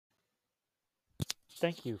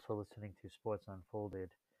Thank you for listening to Sports Unfolded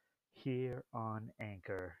here on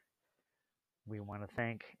Anchor. We want to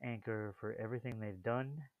thank Anchor for everything they've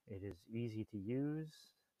done. It is easy to use,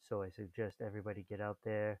 so I suggest everybody get out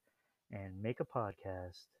there and make a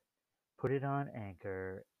podcast, put it on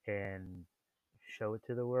Anchor, and show it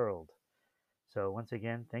to the world. So, once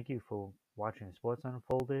again, thank you for watching Sports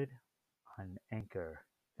Unfolded on Anchor.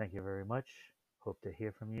 Thank you very much. Hope to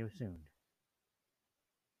hear from you soon.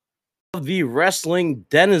 The Wrestling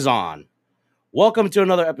Den is on. Welcome to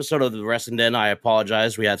another episode of the Wrestling Den. I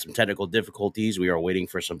apologize. We had some technical difficulties. We are waiting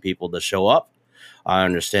for some people to show up. I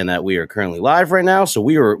understand that we are currently live right now, so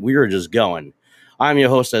we are just going. I'm your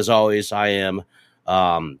host, as always. I am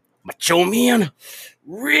Macho Man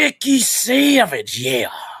Ricky Savage.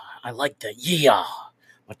 Yeah, I like that. Yeah,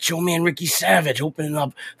 Macho Man Ricky Savage opening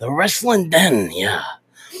up the Wrestling Den. Yeah.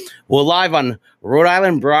 We're live on Rhode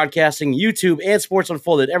Island Broadcasting, YouTube, and Sports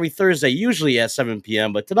Unfolded every Thursday, usually at 7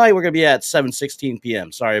 p.m., but tonight we're going to be at 7:16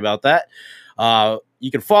 p.m. Sorry about that.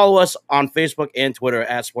 You can follow us on Facebook and Twitter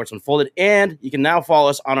at Sports Unfolded, and you can now follow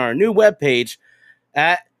us on our new webpage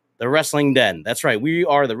at The Wrestling Den. That's right. We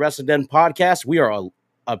are The Wrestling Den Podcast. We are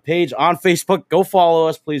a page on Facebook. Go follow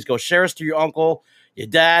us. Please go share us to your uncle, your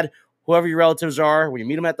dad, whoever your relatives are. When you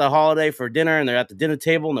meet them at the holiday for dinner and they're at the dinner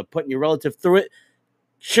table and they're putting your relative through it,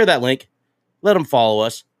 share that link. Let them follow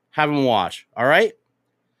us. Have them watch. All right?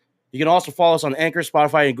 You can also follow us on Anchor,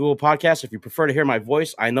 Spotify, and Google Podcasts if you prefer to hear my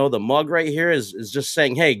voice. I know the mug right here is just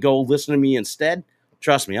saying, hey, go listen to me instead.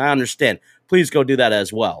 Trust me, I understand. Please go do that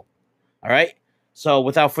as well. All right? So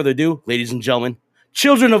without further ado, ladies and gentlemen,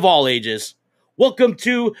 children of all ages, welcome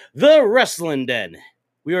to the Wrestling Den.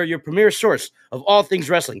 We are your premier source of all things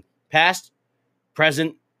wrestling, past,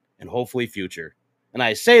 present, and hopefully future. And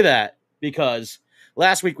I say that because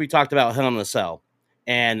last week we talked about Hell in a Cell,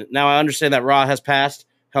 and now I understand that Raw has passed,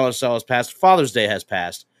 Hell in a Cell has passed, Father's Day has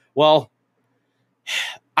passed. Well,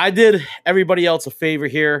 I did everybody else a favor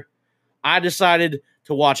here. I decided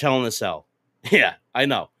to watch Hell in a Cell. Yeah, I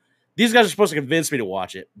know. These guys are supposed to convince me to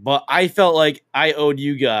watch it, but I felt like I owed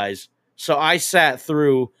you guys, so I sat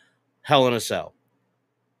through Hell in a Cell.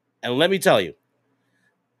 And let me tell you,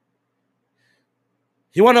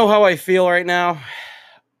 you want to know how I feel right now?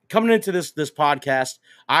 Coming into this podcast,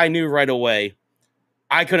 I knew right away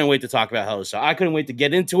I couldn't wait to talk about Hell in a Cell. I couldn't wait to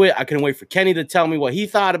get into it. I couldn't wait for Kenny to tell me what he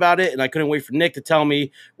thought about it, and I couldn't wait for Nick to tell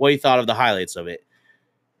me what he thought of the highlights of it.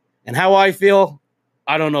 And how I feel,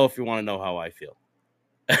 I don't know if you want to know how I feel.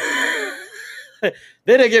 They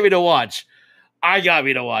didn't get me to watch. I got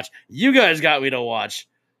me to watch. You guys got me to watch.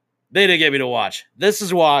 They didn't get me to watch. This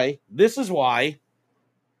is why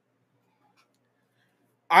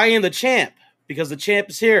I am the champ. Because the champ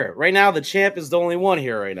is here. Right now, the champ is the only one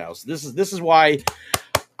here right now. So this is why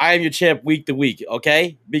I am your champ week to week,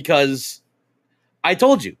 okay? Because I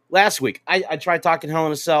told you last week, I tried talking Hell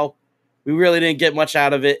in a Cell. We really didn't get much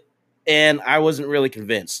out of it, and I wasn't really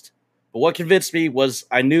convinced. But what convinced me was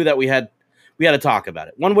I knew that we had to talk about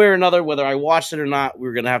it. One way or another, whether I watched it or not, we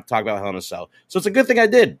were going to have to talk about Hell in a Cell. So it's a good thing I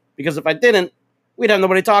did, because if I didn't, we'd have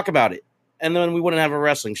nobody talk about it, and then we wouldn't have a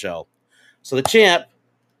wrestling show. So the champ,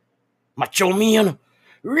 Macho Man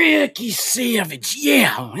Ricky Savage.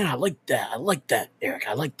 Yeah, man, I like that, Eric.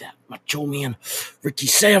 I like that. Macho Man Ricky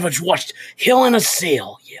Savage watched Hell in a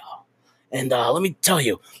Cell. Yeah. And let me tell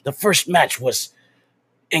you, the first match was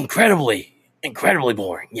incredibly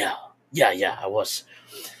boring. Yeah, it was.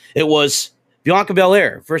 It was Bianca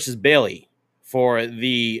Belair versus Bayley for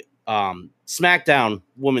the SmackDown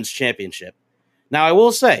Women's Championship. Now, I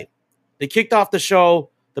will say, they kicked off the show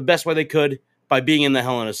the best way they could by being in the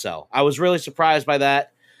Hell in a Cell. I was really surprised by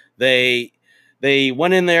that. They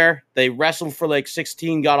went in there. They wrestled for like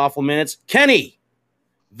 16 god-awful minutes. Kenny,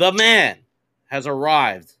 the man, has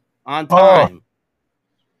arrived on time.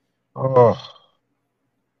 Oh.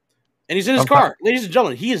 And he's in his car. Ladies and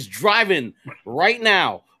gentlemen, he is driving right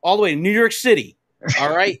now all the way to New York City.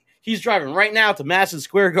 All right? He's driving right now to Madison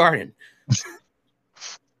Square Garden.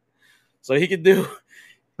 So he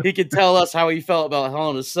could tell us how he felt about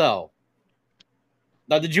Hell in a Cell.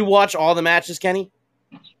 Now, did you watch all the matches, Kenny?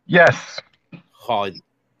 Yes. Oh,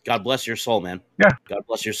 God bless your soul, man. Yeah. God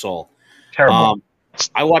bless your soul. Terrible.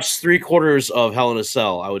 I watched 3/4 of Hell in a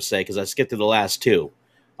Cell, I would say, because I skipped to the last two.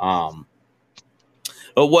 But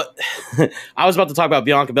what I was about to talk about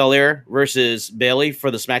Bianca Belair versus Bayley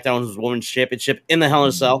for the SmackDown Women's Championship in the Hell in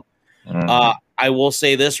a Cell. I will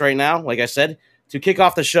say this right now, like I said, to kick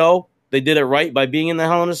off the show, they did it right by being in the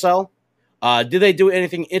Hell in a Cell. Did they do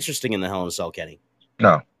anything interesting in the Hell in a Cell, Kenny?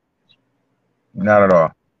 No. Not at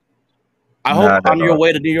all. I hope Not on at your all.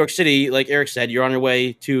 way to New York City, like Eric said, you're on your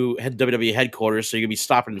way to WWE headquarters, so you're gonna be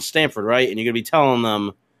stopping in Stamford, right? And you're gonna be telling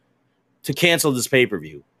them to cancel this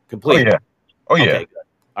pay-per-view Oh completely. yeah. Oh yeah. Okay, good.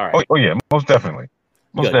 All right. Oh yeah. Most definitely.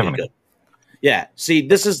 Most Good, good, definitely. good. Yeah. See,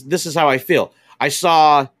 this is how I feel. I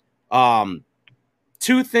saw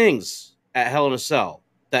two things at Hell in a Cell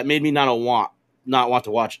that made me not want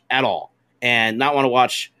to watch at all, and not want to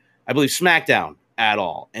watch, I believe, SmackDown at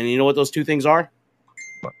all. And you know what those two things are?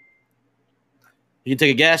 You can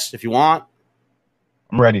take a guess if you want.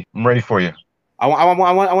 I'm ready. I'm ready for you. I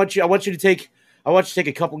want you to take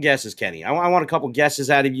a couple guesses, Kenny. I want a couple guesses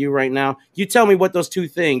out of you right now. You tell me what those two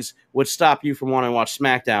things would stop you from wanting to watch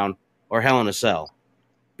SmackDown or Hell in a Cell,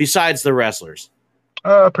 besides the wrestlers.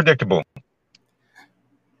 Predictable.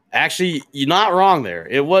 Actually, you're not wrong there.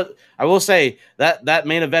 It was. I will say that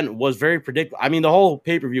main event was very predictable. I mean, the whole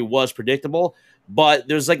pay-per-view was predictable, but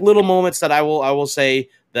there's like little moments that I will say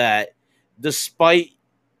that despite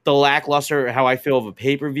the lackluster how I feel of a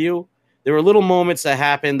pay-per-view, there were little moments that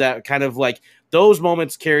happened that kind of like those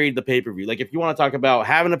moments carried the pay-per-view. Like if you want to talk about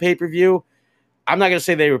having a pay-per-view, I'm not going to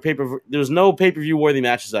say they were pay-per-view. There was no pay-per-view worthy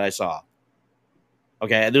matches that I saw.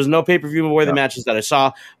 Okay, there's no pay-per-view worthy matches that I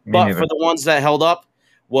saw, but for the ones that held up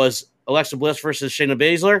was Alexa Bliss versus Shayna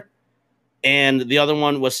Baszler, and the other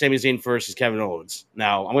one was Sami Zayn versus Kevin Owens.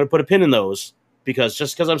 Now, I'm going to put a pin in those because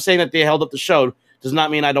just because I'm saying that they held up the show does not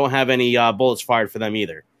mean I don't have any bullets fired for them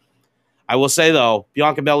either. I will say, though,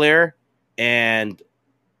 Bianca Belair and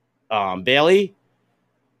Bayley,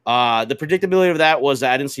 the predictability of that was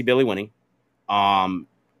that I didn't see Bayley winning.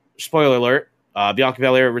 Spoiler alert, Bianca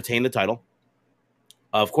Belair retained the title.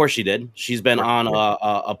 Of course she did. She's been on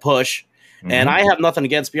a push. Mm-hmm. And I have nothing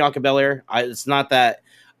against Bianca Belair. It's not that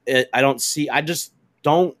I just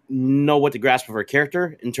don't know what to grasp of her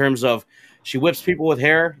character in terms of she whips people with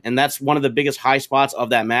hair. And that's one of the biggest high spots of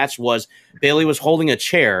that match was Bayley was holding a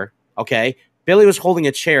chair. Okay. Bayley was holding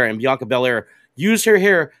a chair and Bianca Belair used her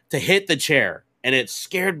hair to hit the chair. And it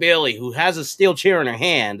scared Bayley, who has a steel chair in her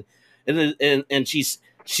hand. And she's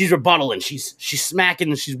rebuttaling. She's smacking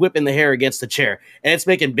and she's whipping the hair against the chair. And it's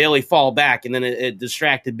making Bayley fall back. And then it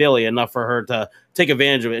distracted Bayley enough for her to take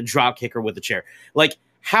advantage of it and drop kick her with the chair. Like,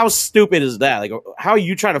 how stupid is that? Like, how are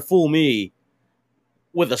you trying to fool me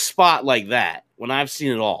with a spot like that when I've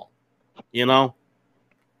seen it all? You know?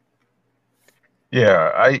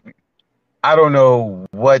 Yeah, I don't know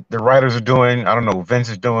what the writers are doing. I don't know what Vince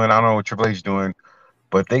is doing. I don't know what Triple H is doing.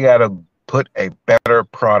 But they got to put a better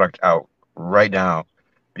product out right now.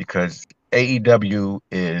 Because AEW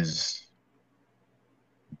is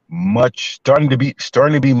starting to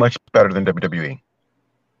be much better than WWE.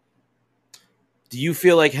 Do you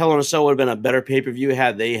feel like Hell in a Cell would have been a better pay-per-view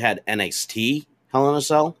had they had NXT Hell in a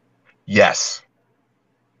Cell? Yes.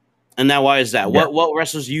 And now why is that? Yeah. What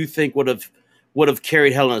wrestlers do you think would have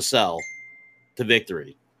carried Hell in a Cell to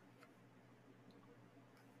victory?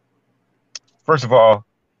 First of all,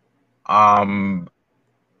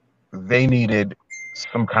 they needed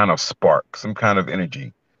some kind of spark, some kind of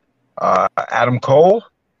energy. Adam Cole,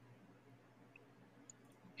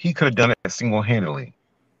 he could have done it single-handedly.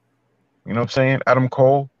 You know what I'm saying? Adam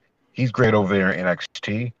Cole, he's great over there in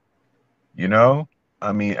NXT. You know?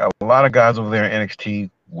 I mean, a lot of guys over there in NXT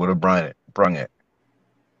would have brung it.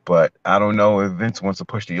 But I don't know if Vince wants to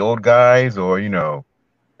push the old guys or, you know,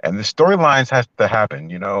 and the storylines has to happen,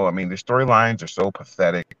 you know? I mean, the storylines are so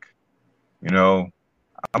pathetic. You know?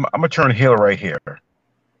 I'm going to turn heel right here.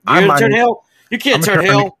 You're going to turn heel? You can't turn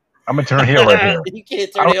heel. I'm going to turn heel right here. You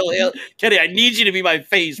can't turn heel. Kenny, I need you to be my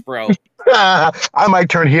face, bro. I might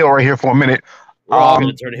turn heel right here for a minute. We're all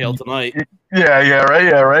going to turn heel tonight. Yeah,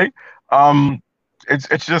 right.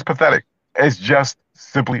 It's just pathetic. It's just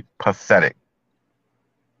simply pathetic.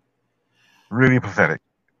 Really pathetic.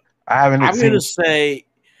 I'm going to say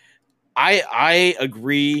I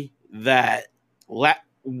agree that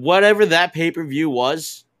whatever that pay-per-view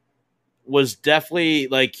was definitely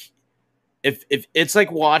like if it's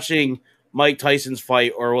like watching Mike Tyson's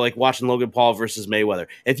fight or like watching Logan Paul versus Mayweather.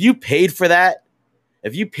 If you paid for that,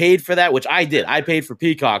 which I did, I paid for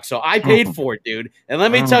Peacock, so I paid for it, dude. And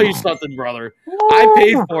let me tell you something, brother. I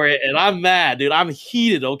paid for it, and I'm mad, dude. I'm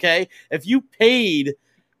heated, okay? If you paid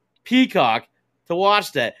Peacock to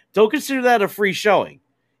watch that, don't consider that a free showing.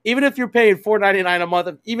 Even if you're paying $4.99 a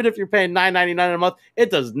month, even if you're paying $9.99 a month, it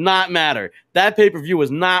does not matter. That pay-per-view was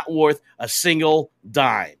not worth a single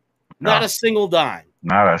dime. Not a single dime.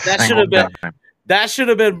 That should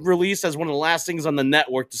have been released as one of the last things on the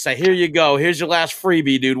network to say, here you go. Here's your last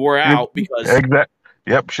freebie, dude. We're out. Because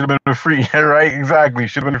Yep, should have been a free. Right, exactly.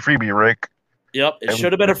 Should have been a freebie, Rick. Yep, it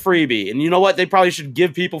should have been a freebie. And you know what? They probably should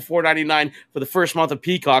give people $4.99 for the first month of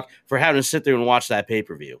Peacock for having to sit there and watch that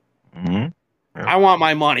pay-per-view. Mm-hmm. Yeah. I want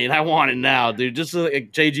my money, and I want it now, dude. Just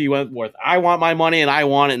like JG Wentworth. I want my money, and I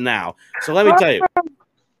want it now. So let me tell you.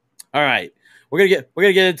 All right. We're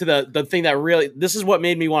gonna get into the thing that really, this is what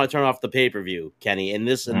made me want to turn off the pay-per-view, Kenny. And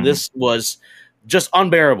this was just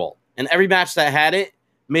unbearable. And every match that had it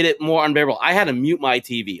made it more unbearable. I had to mute my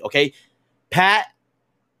TV, okay? Pat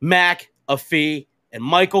McAfee and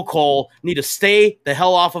Michael Cole need to stay the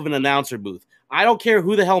hell off of an announcer booth. I don't care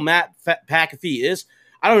who the hell Pat McAfee is.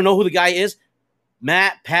 I don't know who the guy is.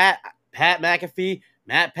 Pat McAfee,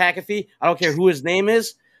 Matt McAfee. I don't care who his name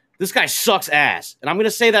is. This guy sucks ass. And I'm going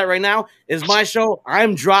to say that right now. It's my show.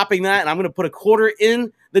 I'm dropping that, and I'm going to put a quarter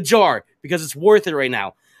in the jar because it's worth it right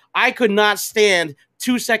now. I could not stand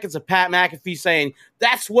 2 seconds of Pat McAfee saying,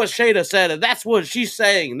 that's what Shayna said, and that's what she's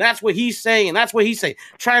saying, and that's what he's saying, and that's what he's saying,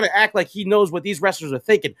 trying to act like he knows what these wrestlers are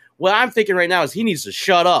thinking. What I'm thinking right now is he needs to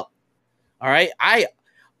shut up. All right?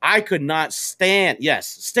 I could not stand, yes,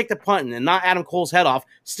 stick to punting and not Adam Cole's head off,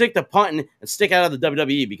 stick to punting and stick out of the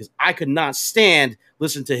WWE because I could not stand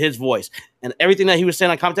listening to his voice. And everything that he was saying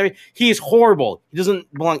on commentary, he is horrible. He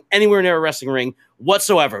doesn't belong anywhere near a wrestling ring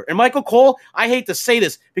whatsoever. And Michael Cole, I hate to say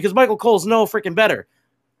this because Michael Cole's no freaking better.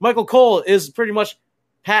 Michael Cole is pretty much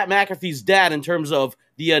Pat McAfee's dad in terms of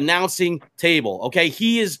the announcing table, okay?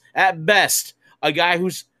 He is, at best, a guy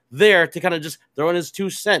who's there to kind of just throw in his 2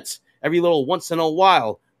 cents every little once in a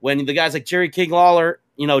while when the guys like Jerry King Lawler,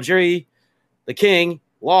 Jerry the King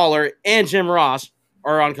Lawler and Jim Ross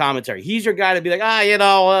are on commentary. He's your guy to be like,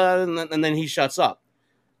 and then he shuts up.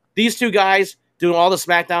 These two guys doing all the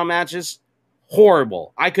SmackDown matches,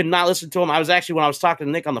 horrible. I could not listen to him. When I was talking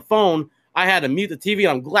to Nick on the phone, I had to mute the TV, and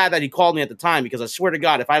I'm glad that he called me at the time because I swear to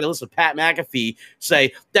God, if I had to listen to Pat McAfee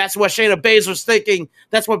say, that's what Shayna Baszler's thinking,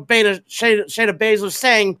 that's what Shayna Baszler's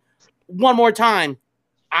saying one more time,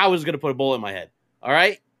 I was going to put a bullet in my head. All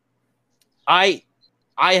right? I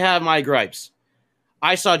have my gripes.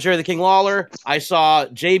 I saw Jerry the King Lawler. I saw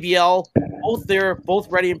JBL, both there,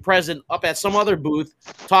 both ready and present, up at some other booth,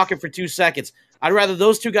 talking for 2 seconds. I'd rather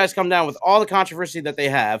those two guys come down with all the controversy that they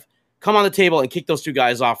have, come on the table and kick those two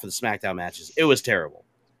guys off for the SmackDown matches. It was terrible.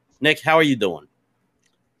 Nick, how are you doing?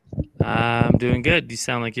 I'm doing good. You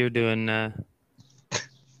sound like you're doing. I'm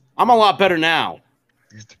a lot better now.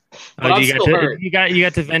 You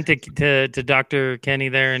got to vent to Dr. Kenny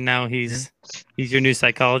there, and now he's your new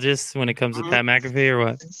psychologist when it comes to Pat McAfee, or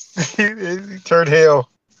what? He turned heel.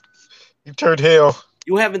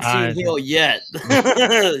 You haven't seen heel yet.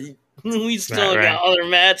 We still got other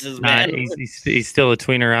matches, man. He's still a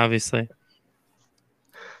tweener, obviously.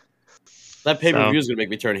 That pay-per-view is going to make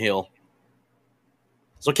me turn heel.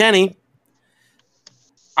 So, Kenny,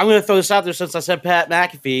 I'm going to throw this out there since I said Pat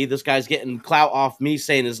McAfee. This guy's getting clout off me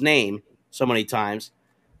saying his name so many times.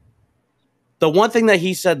 The one thing that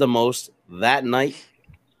he said the most that night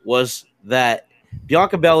was that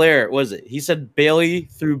Bianca Belair, he said Bayley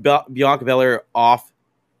threw Bianca Belair off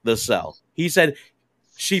the cell. He said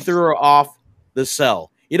she threw her off the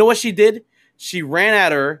cell. You know what she did? She ran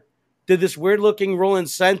at her, did this weird-looking rolling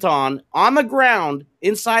senton on the ground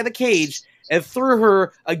inside the cage, and threw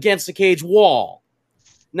her against the cage wall.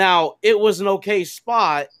 Now, it was an okay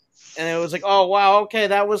spot, and it was like, oh, wow, okay,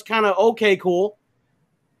 that was kind of okay, cool.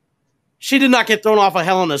 She did not get thrown off a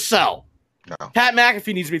Hell in a Cell. No. Pat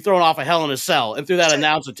McAfee needs to be thrown off a Hell in a Cell and through that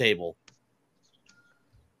announcer table.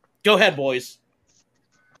 Go ahead, boys.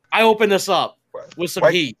 I open this up with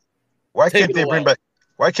some heat. Why can't they bring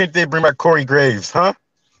back Corey Graves, huh?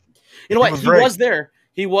 You know what? He was there.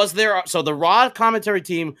 He was there. So the Raw commentary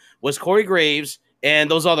team was Corey Graves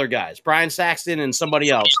and those other guys, Brian Saxton and somebody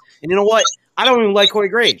else. And you know what? I don't even like Corey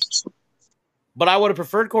Graves. But I would have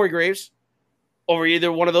preferred Corey Graves over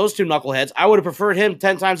either one of those two knuckleheads. I would have preferred him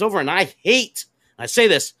 10 times over. And I say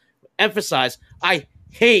this, emphasize, I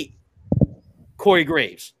hate Corey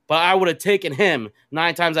Graves. But I would have taken him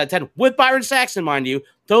 9 times out of 10 with Byron Saxton, mind you.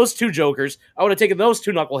 Those two jokers. I would have taken those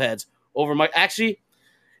two knuckleheads over my. Actually,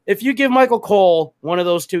 if you give Michael Cole one of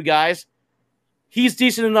those two guys, he's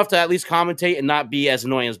decent enough to at least commentate and not be as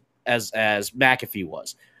annoying as McAfee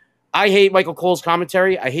was. I hate Michael Cole's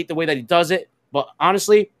commentary. I hate the way that he does it. But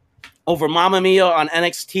honestly, over Mamma Mia on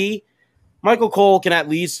NXT, Michael Cole can at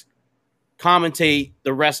least commentate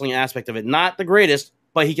the wrestling aspect of it. Not the greatest,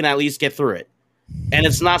 but he can at least get through it. And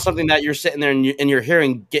it's not something that you're sitting there and you're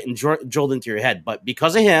hearing getting drilled into your head. But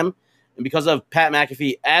because of him and because of Pat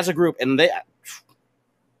McAfee as a group, and the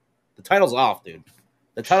title's off, dude.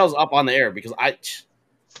 The title's up on the air because I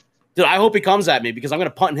hope he comes at me because I'm going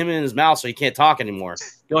to punt him in his mouth so he can't talk anymore.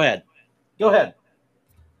 Go ahead.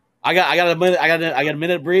 I got a minute. I got a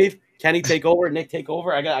minute to breathe. Kenny, take over. Nick, take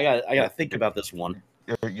over. I got to think about this one.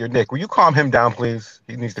 Your Nick, will you calm him down, please?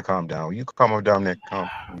 He needs to calm down. Will you calm him down, Nick?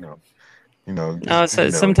 No, just, so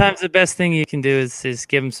sometimes the best thing you can do is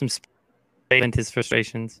give him some space to vent his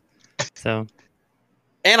frustrations. So,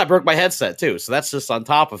 And I broke my headset too, so that's just on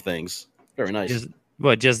top of things. Very nice.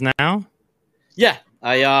 just now? Yeah,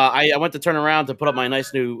 I went to turn around to put up my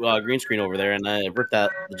nice new green screen over there, and I ripped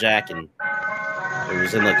out the jack, and it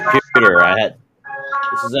was in the computer.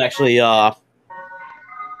 This is actually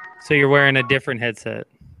So you're wearing a different headset.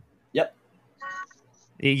 Yep.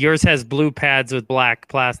 Yours has blue pads with black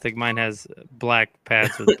plastic. Mine has black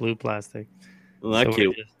pads with blue plastic. Well, that's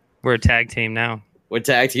cute. We're a tag team now. We're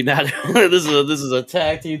tag team now. This is a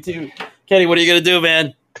tag team too. Kenny, what are you gonna do,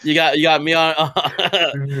 man? You got me on.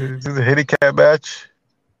 This is a handicap match.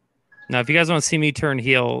 Now, if you guys want to see me turn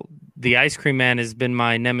heel, the Ice Cream Man has been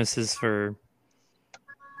my nemesis for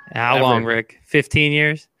how long, Rick? 15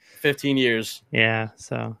 years? 15 years. Yeah,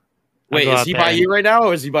 so. Wait, is he by you right now,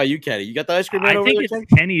 or is he by you, Kenny? You got the Ice Cream Man over there? I think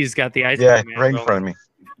it's Kenny who's got the Ice Cream Man. Yeah, right in front of me.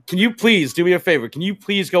 Can you please do me a favor? Can you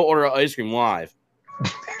please go order ice cream live?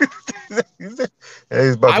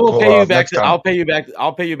 I will pay you back. I'll pay you back.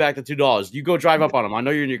 I'll pay you back the $2. You go drive up on him. I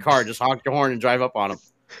know you're in your car. Just honk your horn and drive up on him.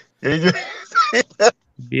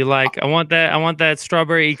 Be like, I want that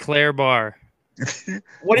strawberry eclair bar.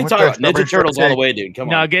 What are you talking about? Ninja Turtles all the way, dude. Come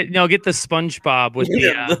on. Get the SpongeBob with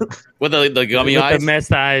the gummy with eyes, the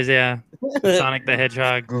messed eyes. Yeah, Sonic the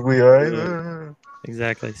Hedgehog.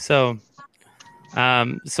 Exactly. So,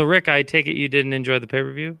 Rick, I take it you didn't enjoy the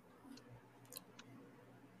pay-per-view?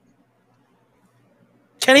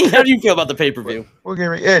 Kenny, how do you feel about the pay-per-view?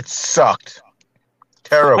 It sucked.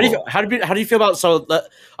 Terrible. How do you feel about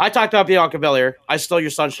I talked about Bianca Belair. I stole your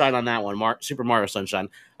sunshine on that one, Super Mario Sunshine.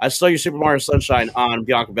 I stole your Super Mario Sunshine on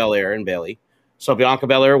Bianca Belair and Bayley. So Bianca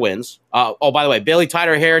Belair wins. Oh, by the way, Bayley tied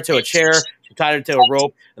her hair to a chair. She tied it to a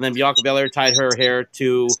rope, and then Bianca Belair tied her hair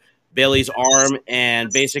to Bayley's arm,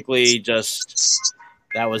 and basically just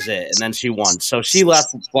that was it. And then she won. So she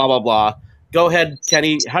left. Blah blah blah. Go ahead,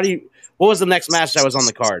 Kenny. What was the next match that was on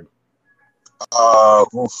the card?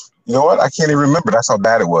 You know what? I can't even remember. That's how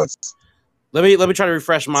bad it was. Let me try to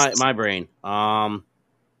refresh my brain. I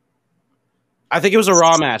think it was a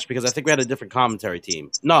Raw match because I think we had a different commentary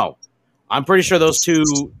team. No, I'm pretty sure those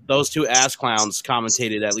two ass clowns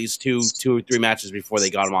commentated at least two or three matches before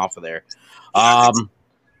they got him off of there.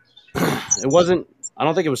 It wasn't. I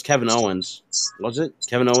don't think it was Kevin Owens. Was it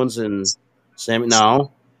Kevin Owens and Sammy?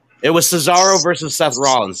 No, it was Cesaro versus Seth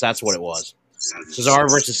Rollins. That's what it was. Cesaro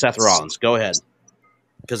versus Seth Rollins. Go ahead.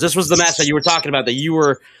 Because this was the match that you were talking about that you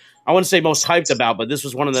were, I wouldn't say most hyped about, but this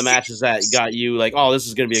was one of the matches that got you like, oh, this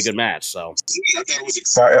is going to be a good match. So I thought it was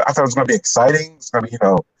exciting. I thought it was going to be exciting. It's going to be,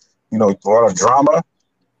 a lot of drama.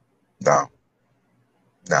 No.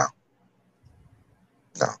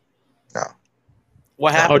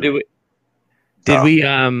 What happened? Oh, did we?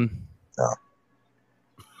 No.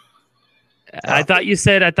 I thought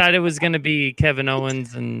it was going to be Kevin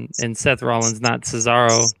Owens and Seth Rollins, not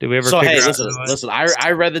Cesaro. Did we ever? So hey, listen.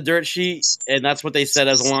 I read the dirt sheet, and that's what they said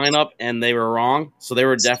as a lineup, and they were wrong. So they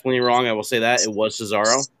were definitely wrong. I will say that it was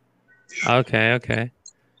Cesaro. Okay.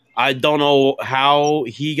 I don't know how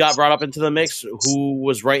he got brought up into the mix. Who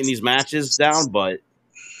was writing these matches down? But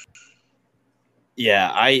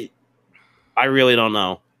yeah, I really don't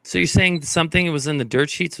know. So you're saying something that was in the dirt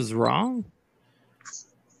sheets was wrong?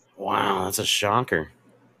 Wow, that's a shocker.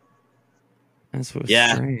 That's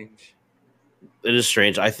strange. It is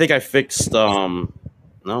strange. I think I fixed no,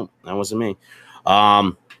 that wasn't me.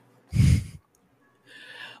 All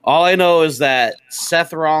I know is that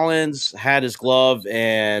Seth Rollins had his glove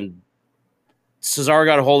and Cesaro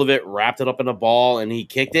got a hold of it, wrapped it up in a ball, and he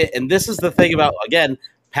kicked it. And this is the thing about, again,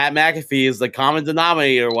 Pat McAfee is the common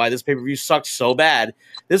denominator why this pay-per-view sucks so bad.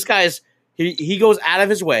 This guy's he goes out of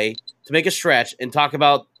his way to make a stretch and talk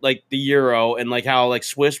about like the Euro and like how like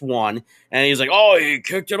Swiss won, and he's like, oh, he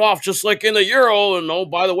kicked it off just like in the Euro, and oh,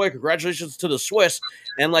 by the way, congratulations to the Swiss.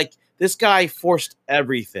 And like this guy forced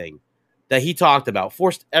everything that he talked about,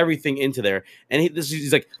 forced everything into there, and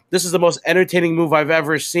he's like, this is the most entertaining move I've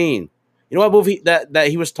ever seen. You know what movie that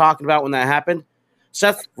he was talking about when that happened?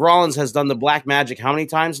 Seth Rollins has done the Black Magic how many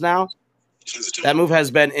times now? That move has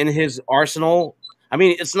been in his arsenal. I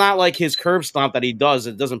mean, it's not like his curb stomp that he does.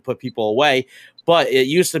 It doesn't put people away, but it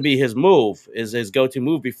used to be his move, is his go-to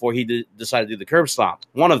move before he decided to do the curb stomp.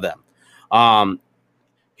 One of them.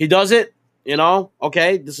 He does it,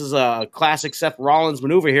 okay, this is a classic Seth Rollins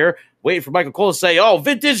maneuver here. Waiting for Michael Cole to say, oh,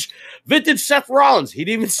 vintage Seth Rollins. He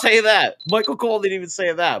didn't even say that. Michael Cole didn't even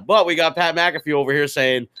say that. But we got Pat McAfee over here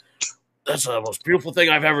saying, That's the most beautiful thing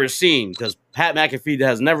I've ever seen, because Pat McAfee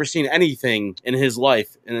has never seen anything in his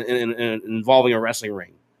life involving a wrestling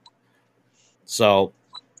ring. So,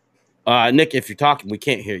 Nick, if you're talking, we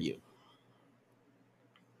can't hear you.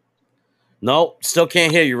 No, still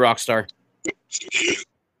can't hear you, Rockstar.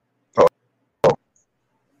 Oh. All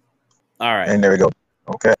right. And there we go.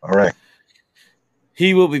 Okay. All right.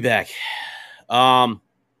 He will be back.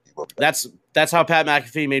 That's how Pat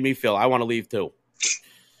McAfee made me feel. I want to leave too.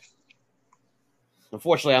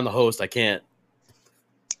 Unfortunately, I'm the host. I can't.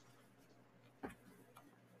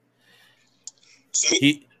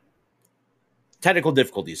 Technical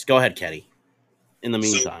difficulties. Go ahead, Kenny. In the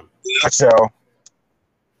meantime. So,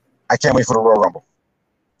 I can't wait for the Royal Rumble.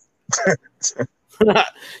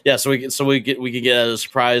 Yeah, so we could get a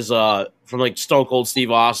surprise from like Stone Cold Steve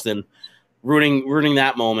Austin, rooting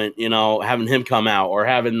that moment, having him come out, or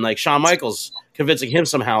having like Shawn Michaels convincing him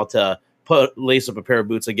somehow to lace up a pair of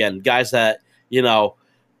boots again. Guys that,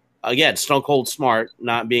 again, Stone Cold smart,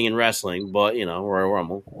 not being in wrestling, but Royal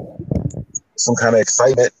Rumble. Some kind of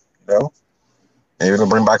excitement, Maybe they'll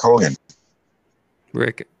bring back Hogan.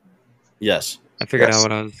 Rick. Yes. I figured out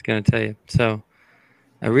what I was going to tell you. So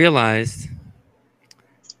I realized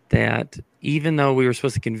that even though we were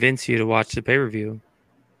supposed to convince you to watch the pay-per-view,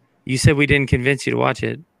 you said we didn't convince you to watch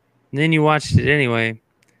it. And then you watched it anyway,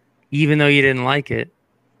 even though you didn't like it.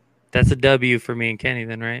 That's a W for me and Kenny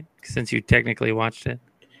then, right? Since you technically watched it.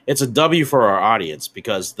 It's a W for our audience,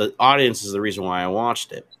 because the audience is the reason why I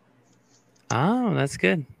watched it. Oh, that's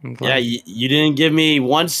good. I'm glad. Yeah, you didn't give me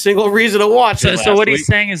one single reason to watch it. So what he's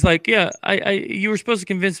saying is like, you were supposed to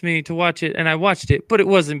convince me to watch it, and I watched it, but it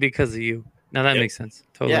wasn't because of you. Now that makes sense.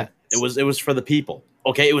 Totally. Yeah, it was for the people.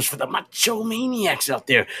 Okay, it was for the macho maniacs out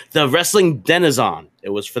there, the wrestling denizen. It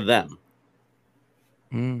was for them.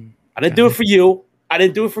 I didn't do it for you. I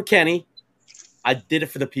didn't do it for Kenny. I did it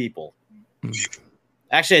for the people.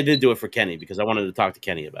 Actually, I did do it for Kenny because I wanted to talk to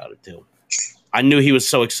Kenny about it too. I knew he was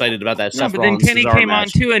so excited about that. No, but then Kenny came on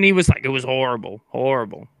too, and he was like, "It was horrible,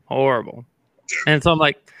 horrible, horrible," and so I'm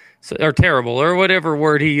like, or terrible, or whatever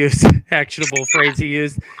word he used, actionable phrase he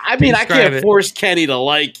used. I mean, I can't force Kenny to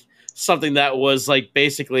like something that was like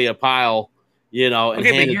basically a pile,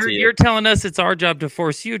 Okay, but you're telling us it's our job to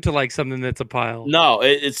force you to like something that's a pile. No,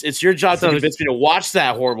 it's your job to convince me to watch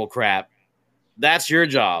that horrible crap. That's your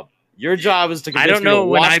job. Your job is to convince me to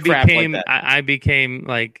watch crap like that. I became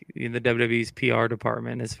like in the WWE's PR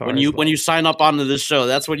department as far when you sign up onto this show.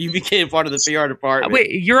 That's when you became part of the PR department. Wait,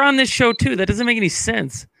 you're on this show too? That doesn't make any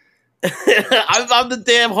sense. I'm the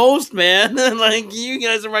damn host, man. Like, you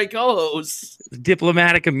guys are my co-hosts.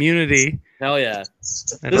 Diplomatic immunity. Hell yeah.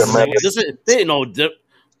 This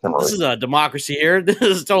is a democracy here. This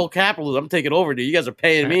is total capitalism. I'm taking over, dude. You guys are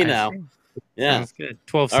paying me now. Yeah. Sounds good.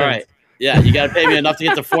 12 cents. All right. Yeah, you got to pay me enough to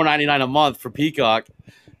get to $4.99 a month for Peacock.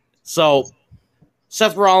 So,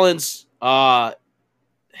 Seth Rollins,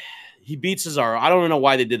 he beats Cesaro. I don't even know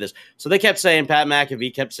why they did this. So they kept saying, Pat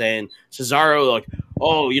McAfee kept saying, Cesaro, like,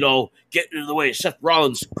 get in the way. Seth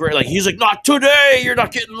Rollins, great. Like, he's like, not today. You're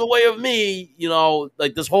not getting in the way of me.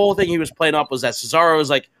 Like this whole thing he was playing up was that Cesaro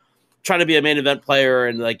was like trying to be a main event player,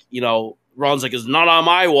 and like, Rollins like, is not on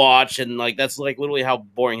my watch. And like, that's like literally how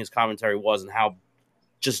boring his commentary was and how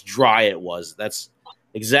just dry it was. That's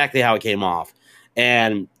exactly how it came off.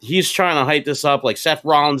 And he's trying to hype this up like Seth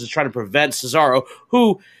Rollins is trying to prevent Cesaro,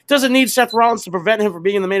 who doesn't need Seth Rollins to prevent him from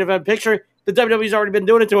being in the main event picture. The WWE's already been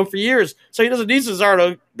doing it to him for years, so he doesn't need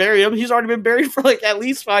Cesaro to bury him. He's already been buried for like at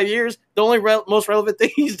least 5 years. The only most relevant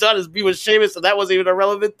thing he's done is be with Sheamus, and that wasn't even a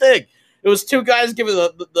relevant thing. It was two guys giving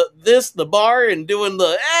the bar and doing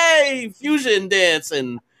the hey fusion dance,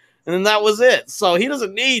 and then that was it. So he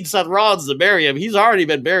doesn't need Seth Rollins to bury him. He's already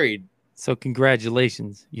been buried. So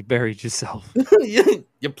congratulations, you buried yourself. You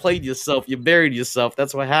played yourself. You buried yourself.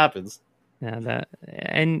 That's what happens. Yeah,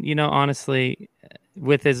 honestly,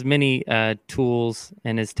 with as many tools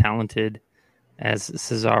and as talented as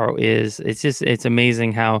Cesaro is, it's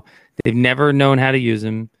amazing how they've never known how to use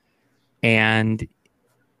him, and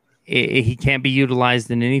he can't be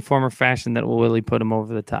utilized in any form or fashion that will really put him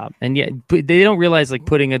over the top. And yet, they don't realize like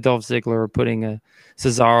putting a Dolph Ziggler or putting a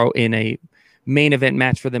Cesaro in a main event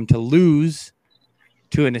match for them to lose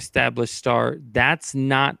to an established star, that's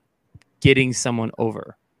not getting someone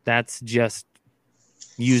over. That's just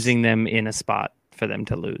using them in a spot for them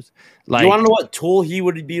to lose. Like, you want to know what tool he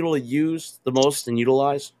would be able to use the most and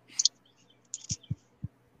utilize?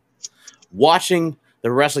 Watching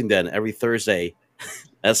the Wrestling Den every Thursday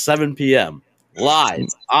at 7 p.m. live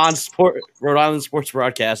on Rhode Island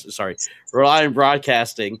Broadcasting.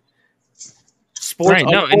 Sports right?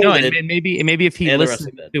 No, and maybe if he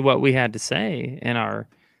listened to what we had to say in our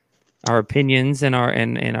our opinions and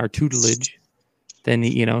our tutelage, then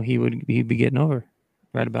he'd be getting over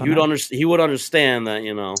right about now. He would understand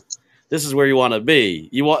that this is where you want to be.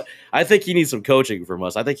 I think he needs some coaching from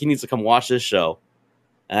us. I think he needs to come watch this show,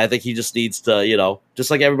 and I think he just needs to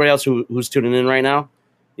just like everybody else who's tuning in right now,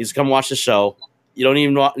 needs to come watch the show. You don't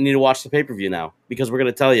even need to watch the pay-per-view now because we're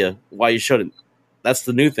going to tell you why you shouldn't. That's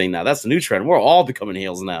the new thing now. That's the new trend. We're all becoming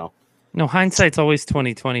heels now. No, hindsight's always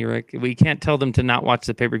 20/20, Rick. We can't tell them to not watch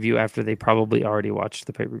the pay-per-view after they probably already watched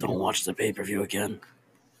the pay-per-view. Don't watch the pay-per-view again.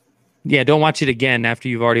 Yeah, don't watch it again after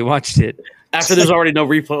you've already watched it. After there's already no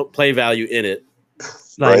replay value in it.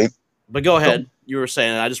 Right. But go ahead. You were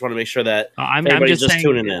saying, I just want to make sure that I'm everybody's just saying,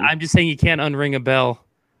 tuning in. I'm just saying you can't unring a bell.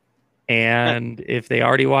 And if they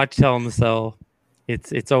already watched Hell in the Cell,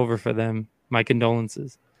 it's over for them. My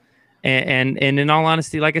condolences. And in all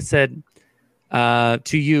honesty, like I said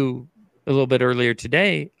to you a little bit earlier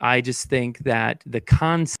today, I just think that the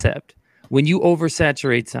concept, when you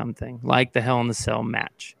oversaturate something like the Hell in the Cell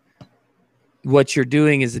match, what you're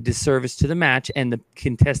doing is a disservice to the match and the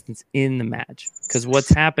contestants in the match. Because what's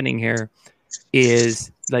happening here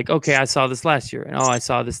is like, okay, I saw this last year, and I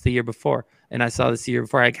saw this the year before, and I saw this the year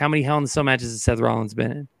before. Like, how many Hell in the Cell matches has Seth Rollins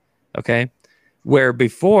been in? Okay, where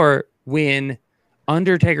before, when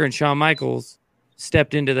Undertaker and Shawn Michaels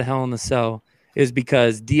stepped into the Hell in the Cell, is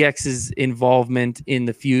because DX's involvement in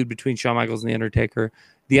the feud between Shawn Michaels and The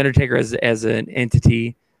Undertaker as an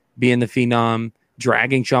entity, being the Phenom,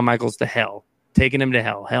 dragging Shawn Michaels to hell, taking him to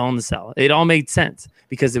hell in the Cell. It all made sense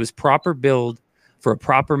because it was proper build for a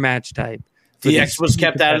proper match type. DX was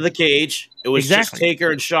kept out of the cage. It was just Taker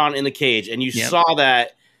and Shawn in the cage, and you saw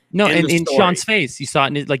that. No, and in Shawn's face, you saw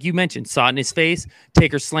it, like you mentioned, saw it in his face.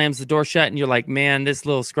 Taker slams the door shut, and you're like, man, this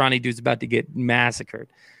little scrawny dude's about to get massacred.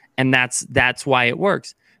 And that's why it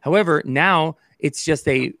works. However, now it's just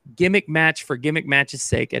a gimmick match for gimmick match's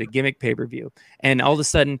sake at a gimmick pay-per-view. And all of a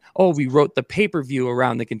sudden, we wrote the pay-per-view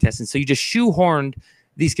around the contestants. So you just shoehorned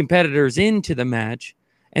these competitors into the match.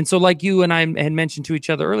 And so like you and I had mentioned to each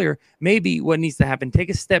other earlier, maybe what needs to happen, take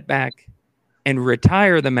a step back and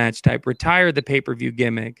retire the match type, retire the pay-per-view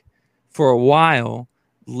gimmick for a while,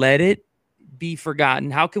 let it be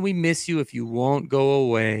forgotten. How can we miss you if you won't go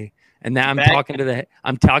away? And now I'm talking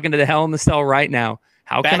to the Hell in the Cell right now.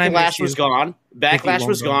 How can I miss you? Backlash was gone. Backlash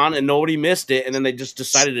was gone, and nobody missed it. And then they just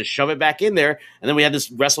decided to shove it back in there. And then we had this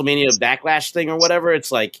WrestleMania Backlash thing or whatever.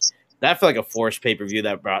 It's like that felt like a forced pay-per-view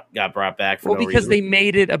that got brought back for no because reason. they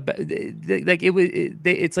made it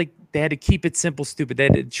it's like they had to keep it simple, stupid. They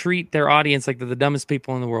had to treat their audience like they're the dumbest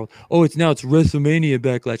people in the world. Oh, it's WrestleMania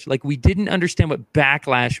Backlash. Like we didn't understand what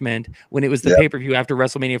Backlash meant when it was the pay-per-view after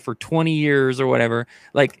WrestleMania for 20 years or whatever.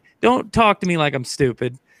 Like, don't talk to me like I'm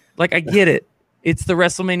stupid. Like I get it. It's the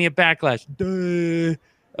WrestleMania Backlash. Duh.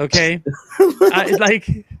 Okay.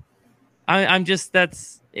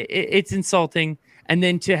 It's insulting. And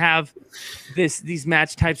then to have these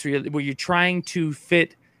match types where you're trying to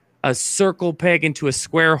fit a circle peg into a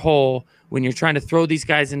square hole when you're trying to throw these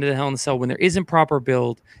guys into the Hell in the Cell, when there isn't proper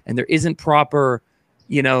build and there isn't proper,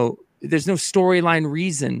 there's no storyline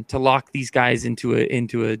reason to lock these guys into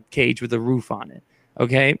a cage with a roof on it.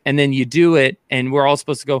 Okay. And then you do it and we're all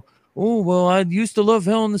supposed to go, oh, well, I used to love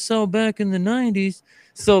Hell in the Cell back in the 90s.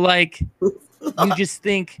 So like you just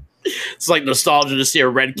think, it's like nostalgia to see a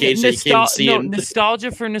red cage that you can't see.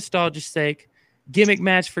 Nostalgia for nostalgia's sake, gimmick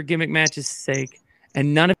match for gimmick match's sake,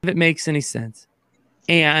 and none of it makes any sense.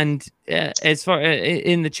 And as far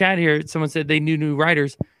in the chat here, someone said they knew new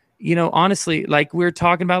writers. Honestly, like we were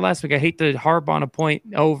talking about last week, I hate to harp on a point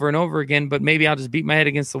over and over again, but maybe I'll just beat my head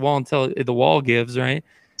against the wall until the wall gives, right?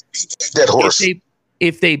 Dead horse.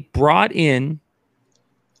 If they brought in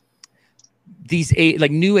these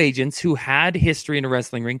new agents who had history in a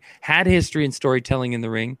wrestling ring, had history in storytelling in the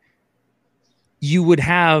ring, you would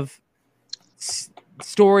have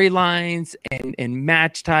storylines and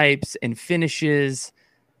match types and finishes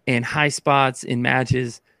and high spots in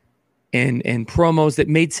matches and promos that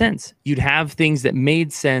made sense. You'd have things that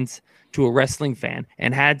made sense to a wrestling fan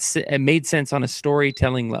and made sense on a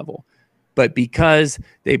storytelling level. But because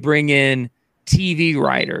they bring in TV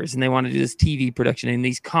writers and they want to do this TV production and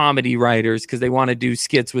these comedy writers because they want to do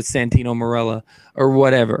skits with Santino Marella or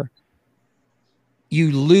whatever,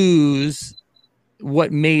 you lose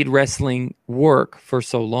what made wrestling work for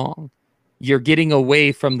so long. You're getting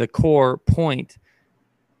away from the core point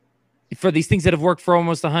for these things that have worked for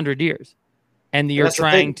almost 100 years. And you're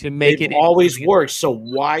trying to make it always works. So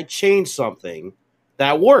why change something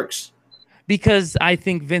that works? Because I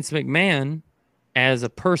think Vince McMahon as a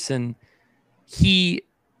person, he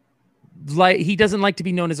doesn't like to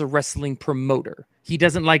be known as a wrestling promoter. He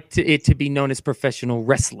doesn't like it to be known as professional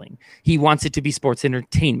wrestling. He wants it to be sports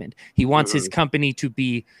entertainment. He wants his company to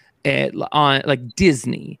be on like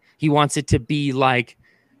Disney. He wants it to be like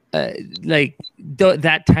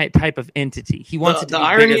that type of entity. He wants it to the be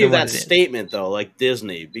irony of that statement, though, like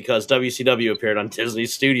Disney, because WCW appeared on Disney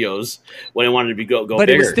Studios when it wanted to be go but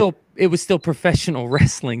bigger. It was still professional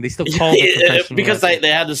wrestling. They still called it professional because wrestling. they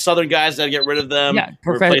had the Southern guys that get rid of them. Yeah,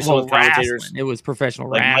 replace them with commentators. Wrestling. It was professional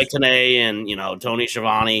like wrestling. Mike Tenay and Tony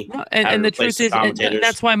Schiavone. No, and the truth is, and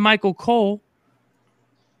that's why Michael Cole,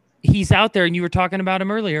 he's out there, and you were talking about him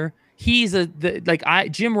earlier. He's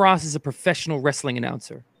Jim Ross is a professional wrestling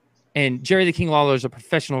announcer, and Jerry the King Lawler is a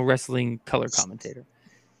professional wrestling color commentator.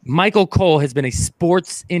 Michael Cole has been a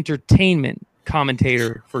sports entertainment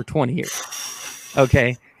commentator for 20 years.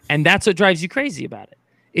 Okay. And that's what drives you crazy about it.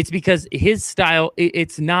 It's because his style,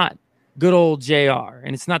 it's not good old JR,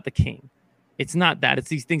 and it's not the King. It's not that. It's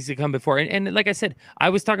these things that come before. And like I said, I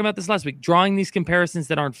was talking about this last week, drawing these comparisons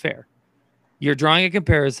that aren't fair. You're drawing a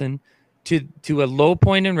comparison to a low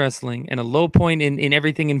point in wrestling and a low point in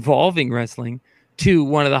everything involving wrestling to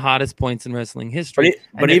one of the hottest points in wrestling history.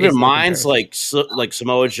 But even mine's like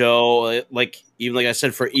Samoa Joe, like even like I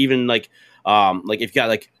said, for even like if you got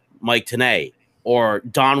like Mike Tenay or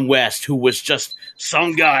Don West, who was just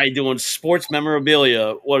some guy doing sports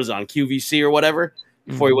memorabilia, what is it, on QVC or whatever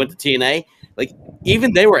before he went to TNA, like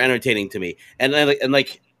even they were entertaining to me. And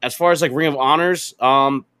like as far as like Ring of Honors,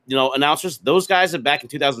 announcers, those guys that back in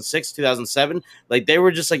 2006, 2007, like they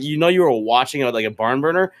were just like, you were watching like a barn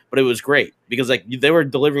burner, but it was great because like they were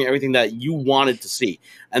delivering everything that you wanted to see.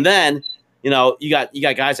 And then, you got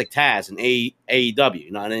guys like Taz and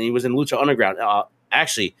AEW, and he was in Lucha Underground.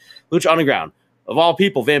 Actually, Lucha Underground, of all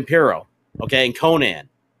people, Vampiro, okay, and Conan,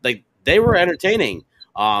 like they were entertaining.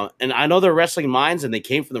 And I know they're wrestling minds and they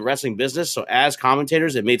came from the wrestling business. So as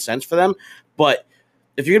commentators, it made sense for them. But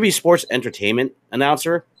if you're going to be a sports entertainment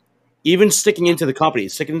announcer, even sticking into the company,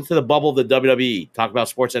 sticking into the bubble of the WWE, talk about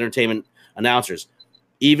sports entertainment announcers,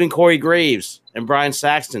 even Corey Graves and Brian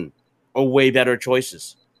Saxton are way better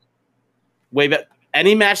choices. Way better.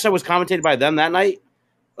 Any match that was commentated by them that night,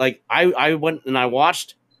 like I went and I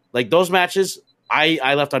watched, like those matches,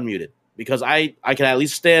 I left unmuted because I can at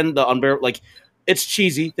least stand the unbearable. Like it's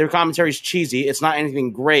cheesy. Their commentary is cheesy. It's not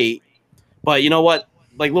anything great, but you know what?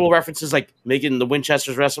 Like little references, like making the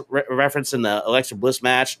Winchester's reference in the Alexa Bliss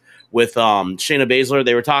match with Shayna Baszler.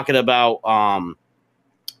 They were talking about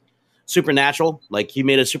Supernatural. Like he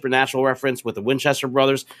made a Supernatural reference with the Winchester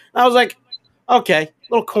brothers. And I was like, okay, a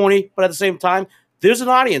little corny, but at the same time, there's an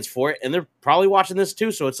audience for it, and they're probably watching this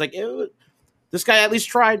too. So it's like, this guy at least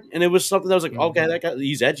tried, and it was something that was like, okay, that guy,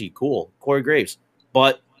 he's edgy, cool, Corey Graves.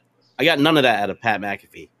 But I got none of that out of Pat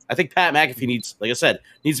McAfee. I think Pat McAfee needs, like I said,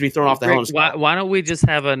 needs to be thrown off the helm. Why don't we just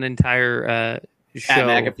have an entire show? Pat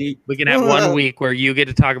McAfee. We can have 1 week where you get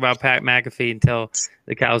to talk about Pat McAfee until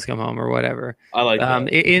the cows come home or whatever. I like that.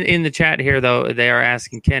 In the chat here, though, they are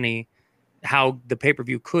asking Kenny how the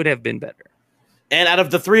pay-per-view could have been better. And out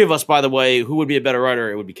of the three of us, by the way, who would be a better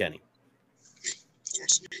writer? It would be Kenny.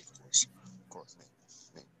 Of course.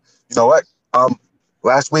 You know what?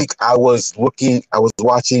 Last week I was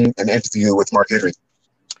watching an interview with Mark Henry,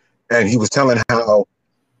 and he was telling how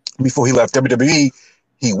before he left WWE,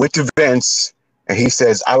 he went to Vince and he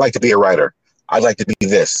says, "I like to be a writer. I like to be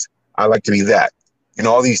this. I like to be that."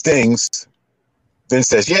 All these things. Vince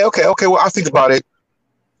says, "Yeah, okay, well, I'll think about it."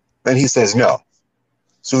 Then he says no.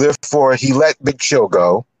 So therefore, he let Big Show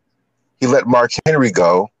go. He let Mark Henry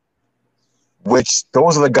go, which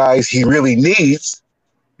those are the guys he really needs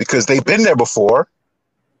because they've been there before.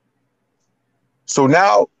 So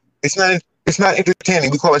now it's not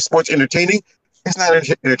entertaining. We call it sports entertaining. It's not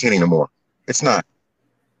entertaining no more. It's not.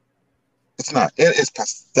 It's not. It is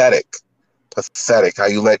pathetic. Pathetic how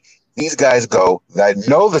you let these guys go that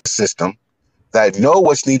know the system, that know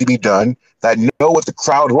what's need to be done, that know what the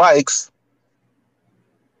crowd likes.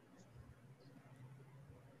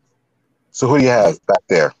 So who do you have back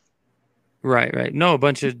there? Right. No, a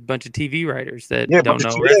bunch of TV writers that don't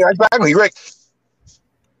know. Yeah, exactly. Right.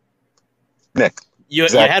 Nick. You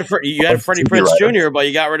had Freddie Prinze Jr., but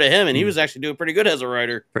you got rid of him, and he was actually doing pretty good as a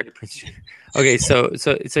writer. Freddie Prinze Jr. Okay, so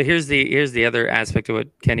here's the other aspect of what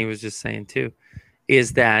Kenny was just saying too,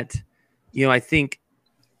 is that I think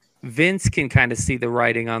Vince can kind of see the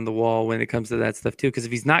writing on the wall when it comes to that stuff too, because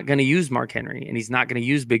if he's not going to use Mark Henry and he's not going to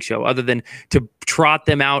use Big Show other than to trot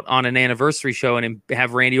them out on an anniversary show and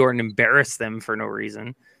have Randy Orton embarrass them for no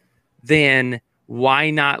reason, then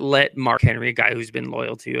why not let Mark Henry, a guy who's been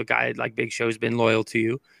loyal to you, a guy like Big Show's been loyal to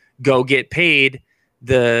you, go get paid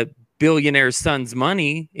the billionaire son's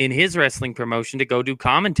money in his wrestling promotion to go do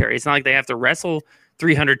commentary. It's not like they have to wrestle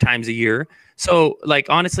 300 times a year. So, like,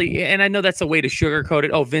 honestly, and I know that's a way to sugarcoat it.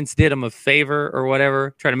 Oh, Vince did him a favor or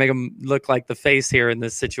whatever, try to make him look like the face here in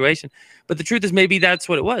this situation. But the truth is, maybe that's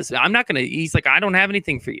what it was. I'm not going to, he's like, I don't have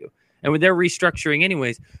anything for you. And when they're restructuring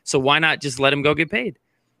anyways, so why not just let him go get paid?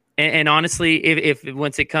 And honestly, if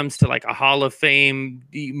once it comes to like a Hall of Fame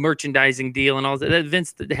merchandising deal and all that,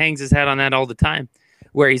 Vince hangs his hat on that all the time,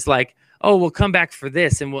 where he's like, oh, we'll come back for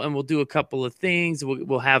this, and we'll do a couple of things.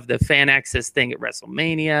 We'll have the fan access thing at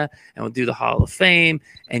WrestleMania, and we'll do the Hall of Fame,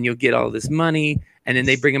 and you'll get all this money. And then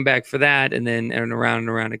they bring him back for that, and then and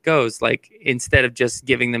around it goes. Like, instead of just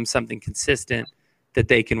giving them something consistent that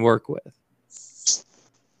they can work with.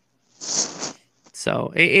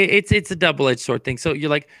 So it's a double-edged sword thing. So you're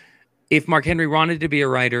like, if Mark Henry wanted to be a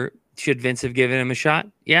writer, should Vince have given him a shot?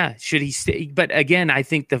 Yeah. Should he stay? But again, I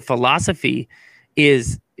think the philosophy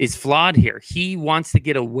is flawed here. He wants to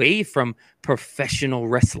get away from professional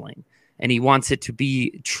wrestling, and he wants it to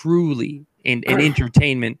be truly an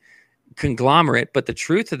entertainment conglomerate. But the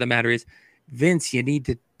truth of the matter is, Vince, you need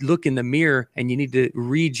to look in the mirror and you need to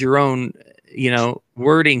read your own,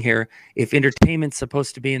 wording here. If entertainment's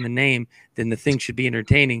supposed to be in the name, then the thing should be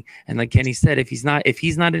entertaining. And like Kenny said, if he's not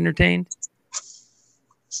entertained,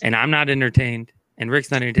 and I'm not entertained, and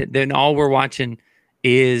Rick's not entertained, then all we're watching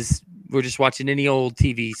is we're just watching any old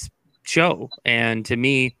TV show. And to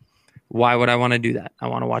me, why would I want to do that? I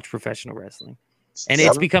want to watch professional wrestling, and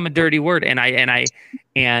it's become a dirty word. And I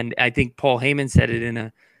think Paul Heyman said it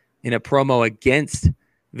in a promo against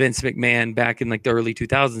Vince McMahon back in like the early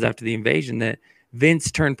 2000s after the invasion, that Vince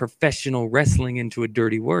turned professional wrestling into a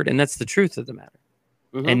dirty word. And that's the truth of the matter.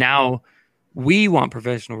 Mm-hmm. And now we want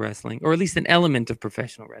professional wrestling, or at least an element of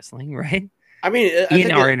professional wrestling, right? I mean,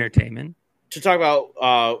 in our entertainment. To talk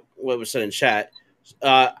about what was said in chat,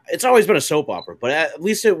 it's always been a soap opera, but at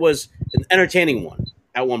least it was an entertaining one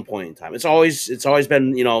at one point in time. It's always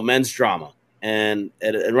been, men's drama, and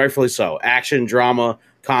rightfully so. Action, drama,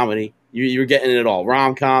 comedy. You were getting it all.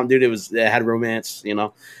 Rom-com, dude. It had romance,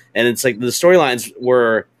 and it's like the storylines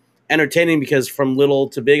were entertaining because from little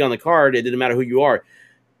to big on the card, it didn't matter who you are.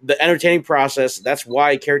 The entertaining process, that's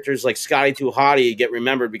why characters like Scotty 2 Hotty get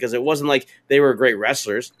remembered, because it wasn't like they were great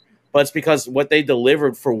wrestlers, but it's because what they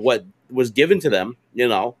delivered for what was given to them,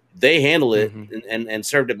 they handled it and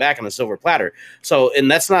served it back on a silver platter. So,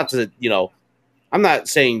 and that's not to, I'm not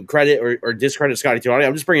saying credit or discredit Scotty 2 Hotty.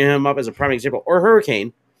 I'm just bringing him up as a prime example. Or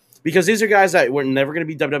Hurricane, because these are guys that were never going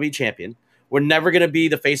to be WWE champion. We're never going to be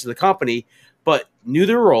the face of the company, but knew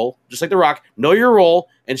their role, just like The Rock. Know your role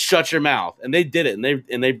and shut your mouth. And they did it,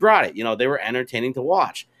 and they brought it. They were entertaining to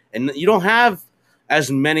watch. And you don't have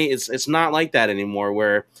as many. It's not like that anymore,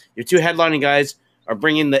 where your two headlining guys are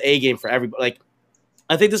bringing the A game for everybody. Like,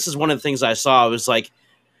 I think this is one of the things I saw. It was like,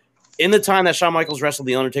 in the time that Shawn Michaels wrestled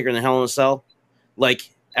The Undertaker in the Hell in a Cell,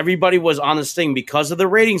 like, everybody was on this thing because of the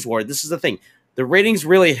ratings war. This is the thing. The ratings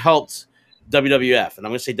really helped WWF, and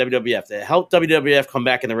I'm going to say WWF. It helped WWF come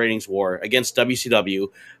back in the ratings war against WCW,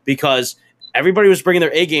 because everybody was bringing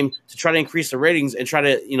their A game to try to increase the ratings and try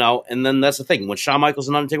to, and then that's the thing. When Shawn Michaels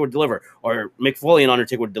and Undertaker would deliver, or Mick Foley and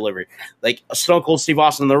Undertaker would deliver, like Stone Cold Steve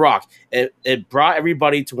Austin and The Rock, it brought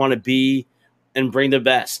everybody to want to be and bring their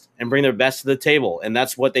best to the table. And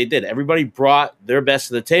that's what they did. Everybody brought their best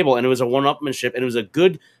to the table, and it was a one-upmanship, and it was a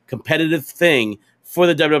good competitive thing for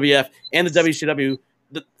the WWF and the WCW.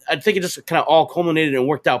 I think it just kind of all culminated and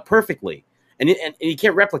worked out perfectly. And you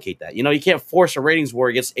can't replicate that. You can't force a ratings war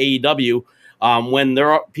against AEW when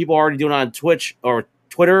there are people already doing it on Twitch or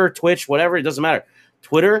Twitter, Twitch, whatever. It doesn't matter.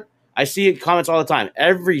 Twitter, I see comments all the time.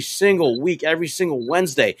 Every single week, every single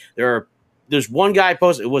Wednesday, there's one guy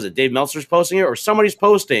posting. Was it Dave Meltzer's posting it, or somebody's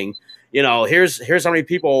posting? Here's how many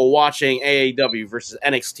people are watching AEW versus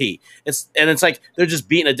NXT. It's like they're just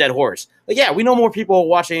beating a dead horse. Like, yeah, we know more people are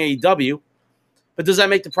watching AEW, but does that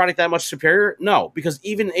make the product that much superior? No, because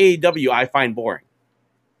even AEW I find boring.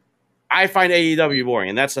 I find AEW boring,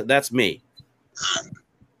 and that's me.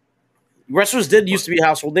 Wrestlers did used to be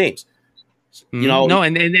household names. No,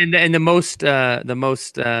 and the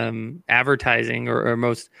most advertising or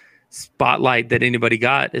most spotlight that anybody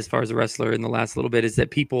got as far as a wrestler in the last little bit is that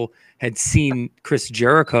people had seen Chris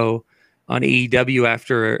Jericho on AEW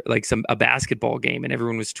after like a basketball game, and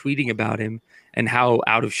everyone was tweeting about him and how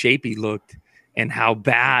out of shape he looked and how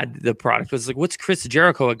bad the product was. Like, what's Chris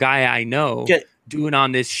Jericho, a guy I know, doing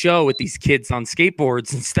on this show with these kids on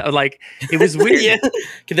skateboards and stuff? Like, it was weird. Yeah.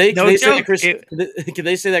 Can they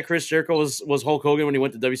say that Chris Jericho was Hulk Hogan when he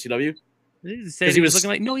went to WCW? Because he was looking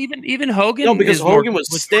like even Hogan. No, because Hogan was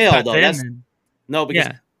stale though. Because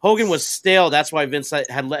Hogan was stale. That's why Vince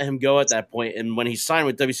had let him go at that point. And when he signed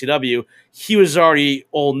with WCW, he was already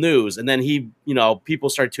old news. And then people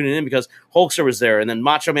started tuning in because Hulkster was there. And then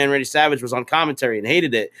Macho Man Randy Savage was on commentary and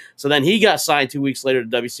hated it. So then he got signed 2 weeks later to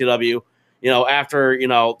WCW, after,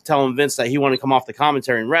 telling Vince that he wanted to come off the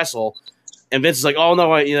commentary and wrestle. And Vince is like, oh,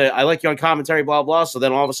 no, I like you on commentary, blah, blah. So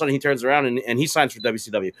then all of a sudden he turns around and he signs for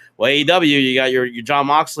WCW. Well, AEW, you got your Jon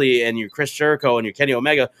Moxley and your Chris Jericho and your Kenny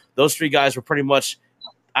Omega. Those three guys were pretty much –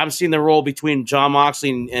 I'm seeing the role between Jon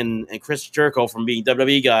Moxley and Chris Jericho from being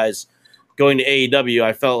WWE guys going to AEW.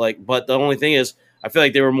 I felt like – but the only thing is I feel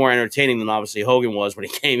like they were more entertaining than obviously Hogan was when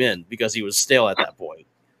he came in because he was stale at that point.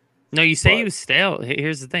 No, you say he was stale.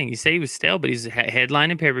 Here's the thing. You say he was stale, but he's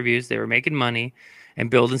headlining pay-per-views. They were making money and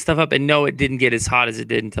building stuff up. And no, it didn't get as hot as it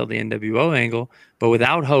did until the NWO angle. But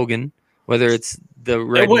without Hogan, whether it's the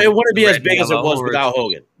red, it wouldn't be as big as it was without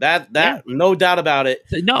Hogan. That no doubt about it.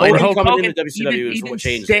 No, Hogan coming into WCW is what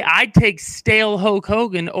changed it. I'd take stale Hulk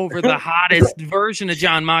Hogan over the hottest version of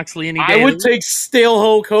John Moxley any day. I would take stale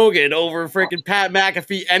Hulk Hogan over freaking Pat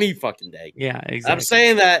McAfee any fucking day. Yeah, exactly. I'm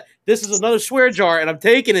saying that this is another swear jar, and I'm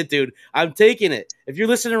taking it, dude. I'm taking it. If you're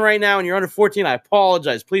listening right now and you're under 14, I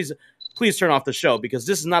apologize. Please turn off the show because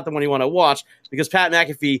this is not the one you want to watch because Pat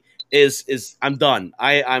McAfee is I'm done.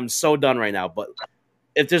 I'm so done right now. But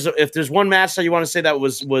if there's one match that you want to say that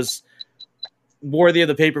was worthy of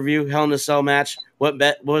the pay-per-view, Hell in a Cell match, what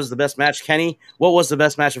was the best match, Kenny? What was the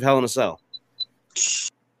best match of Hell in a Cell?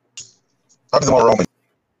 Probably the one Roman.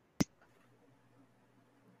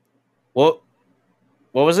 What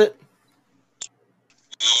was it?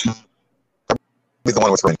 Probably the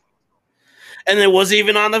one with Roman. And it wasn't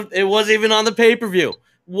even on the pay-per-view.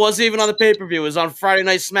 Wasn't even on the pay-per-view. It was on Friday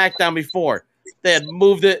Night SmackDown before. They had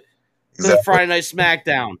moved it to the Friday Night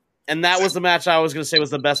SmackDown. And that was the match I was going to say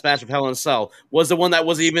was the best match of Hell in a Cell. Was the one that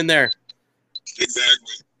wasn't even there.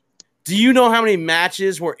 Exactly. Do you know how many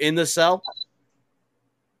matches were in the cell?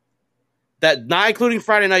 That not including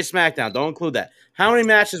Friday Night SmackDown. Don't include that. How many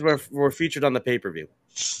matches were featured on the pay-per-view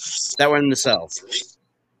that were in the cell?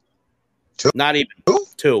 Two. Not even.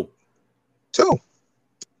 Two.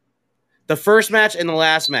 The first match and the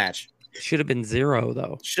last match. Should have been 0,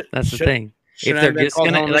 though. That's the thing. If have they're been just called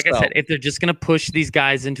gonna, Hell in a like I Cell. said, if they're just gonna push these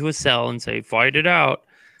guys into a cell and say fight it out,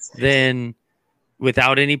 then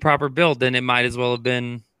without any proper build, then it might as well have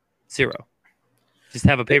been 0. Just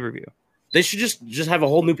have a pay-per-view. They should just have a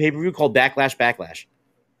whole new pay-per-view called Backlash.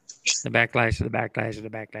 The backlash of the backlash of the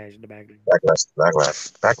backlash of the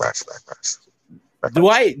backlash. Backlash. Do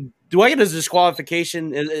I get a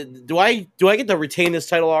disqualification? Do I get to retain this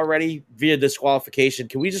title already via disqualification?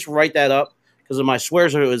 Can we just write that up? Because of my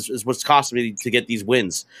swears is what's costing me to get these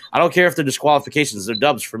wins. I don't care if they're disqualifications; they're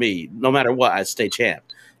dubs for me. No matter what, I stay champ.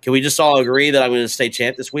 Can we just all agree that I'm going to stay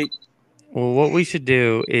champ this week? Well, what we should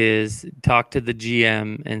do is talk to the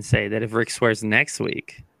GM and say that if Rick swears next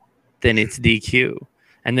week, then it's DQ.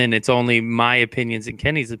 And then it's only my opinions and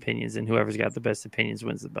Kenny's opinions, and whoever's got the best opinions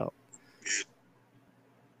wins the belt.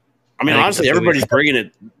 I mean, honestly, everybody's bringing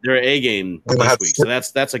it their A game this week, so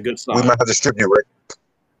that's a good sign. We might have to strip you, Rick.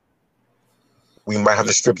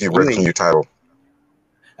 From your title.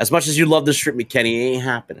 As much as you love to strip me, Kenny, it ain't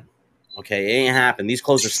happening. Okay, it ain't happening. These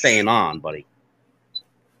clothes are staying on, buddy.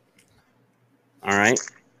 All right?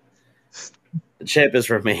 The champ is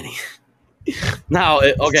remaining. Now,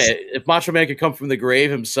 okay, if Macho Man could come from the grave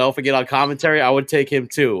himself and get on commentary, I would take him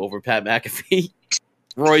too over Pat McAfee.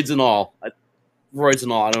 Roids and all.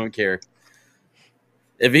 I don't care.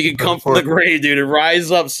 If he could come from the grave, dude, and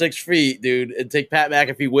rise up 6 feet, dude, and take Pat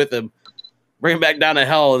McAfee with him, bring him back down to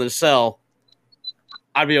Hell in a Cell,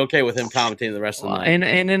 I'd be okay with him commentating the rest of the night.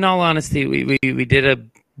 And in all honesty, we did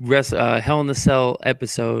a Hell in the Cell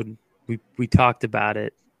episode. We talked about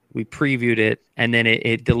it. We previewed it, and then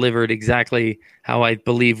it delivered exactly how I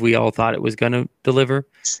believe we all thought it was going to deliver.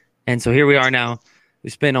 And so here we are now. We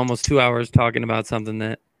spent almost 2 hours talking about something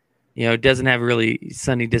that, doesn't have a really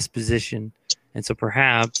sunny disposition. And so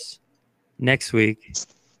perhaps next week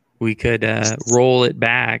we could roll it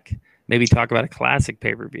back, maybe talk about a classic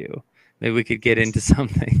pay-per-view. Maybe we could get into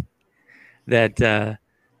something that,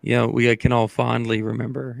 we can all fondly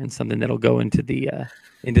remember, and something that'll go into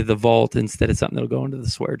the vault instead of something that'll go into the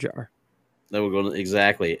swear jar. That would go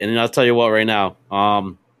exactly. And I'll tell you what, right now, I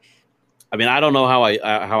mean, I don't know how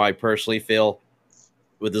I personally feel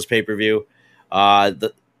with this pay-per-view.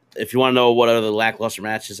 If you want to know what other lackluster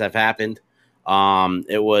matches have happened,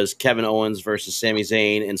 it was Kevin Owens versus Sami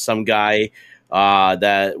Zayn and some guy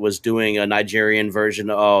that was doing a Nigerian version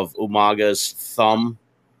of Umaga's thumb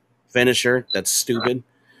finisher. That's stupid.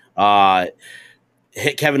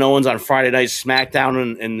 Hit Kevin Owens on Friday Night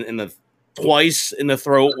SmackDown in the twice in the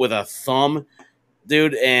throat with a thumb,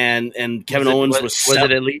 dude. And Kevin Owens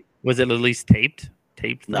was it at least taped?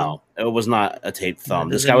 Taped thumb? No, it was not a taped thumb.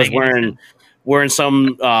 That This doesn't guy was make any wearing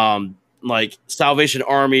some like Salvation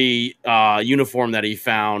Army uniform that he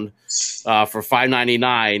found for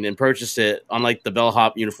 $5.99 and purchased it. Unlike the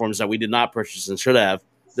bellhop uniforms that we did not purchase and should have,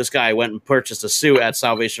 this guy went and purchased a suit at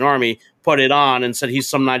Salvation Army, put it on, and said he's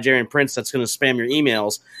some Nigerian prince that's going to spam your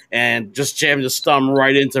emails, and just jammed his thumb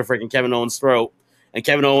right into freaking Kevin Owens' throat. And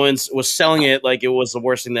Kevin Owens was selling it like it was the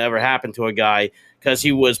worst thing that ever happened to a guy, because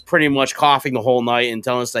he was pretty much coughing the whole night and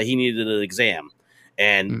telling us that he needed an exam.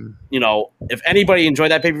 And, you know, if anybody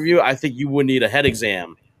enjoyed that pay-per-view, I think you would need a head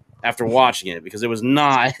exam after watching it, because it was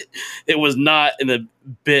not in the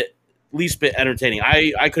least bit entertaining.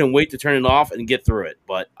 I couldn't wait to turn it off and get through it,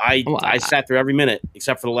 but I sat through every minute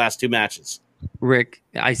except for the last two matches. Rick,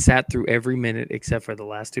 I sat through every minute except for the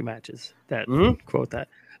last two matches. Quote that.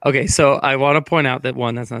 Okay, so I want to point out that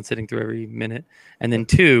one, that's not sitting through every minute, and then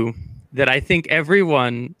two, that I think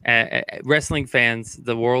everyone, wrestling fans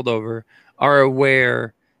the world over, are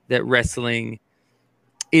aware that wrestling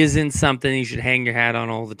isn't something you should hang your hat on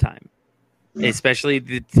all the time, especially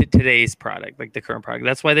today's product, like the current product.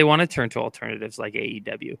 That's why they want to turn to alternatives like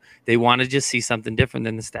AEW. They want to just see something different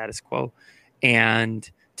than the status quo. And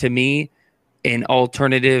to me, an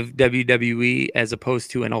alternative WWE as opposed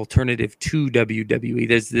to an alternative to WWE,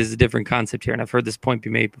 there's a different concept here, and I've heard this point be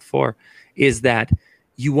made before, is that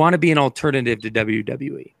you want to be an alternative to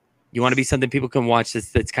WWE. You want to be something people can watch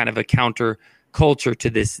that's kind of a counter culture to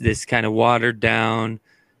this kind of watered down,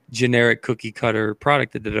 generic cookie cutter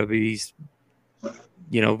product that the WWE's,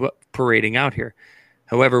 you know, parading out here.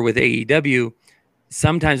 However, with AEW,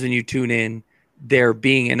 sometimes when you tune in, there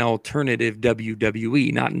being an alternative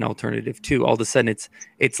WWE, not an alternative to, all of a sudden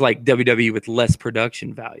it's like WWE with less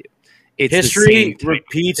production value. It's history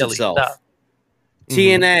repeats itself.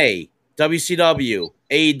 TNA, WCW,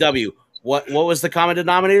 AEW. What was the common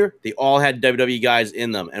denominator? They all had WWE guys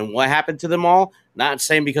in them. And what happened to them all? Not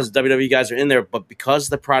saying because WWE guys are in there, but because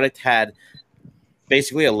the product had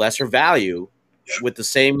basically a lesser value with the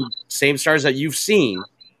same stars that you've seen,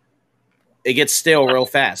 it gets stale real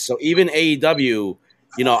fast. So even AEW,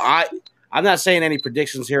 you know, I'm not saying any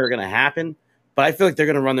predictions here are going to happen, but I feel like they're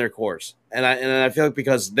going to run their course. And I feel like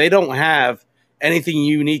because they don't have anything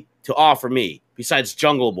unique to offer me besides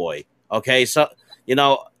Jungle Boy. Okay, so, you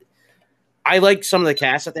know, I like some of the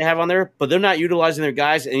cast that they have on there, but they're not utilizing their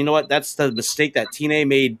guys. And you know what? That's the mistake that TNA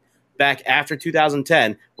made back after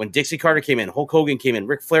 2010 when Dixie Carter came in, Hulk Hogan came in,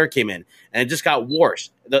 Ric Flair came in, and it just got worse.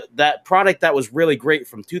 That product that was really great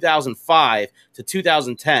from 2005 to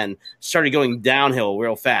 2010 started going downhill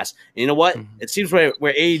real fast. And you know what? Mm-hmm. It seems where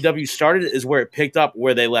AEW started is where it picked up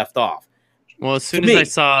where they left off. Well, as soon as I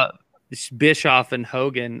saw Bischoff and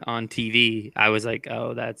Hogan on TV, I was like,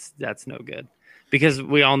 oh, that's no good. Because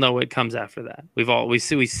we all know what comes after that.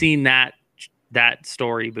 We've seen that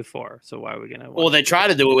story before. So why are we gonna? Well, they tried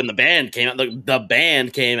to do it when the band came out. The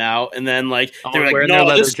band came out, and then like they were like,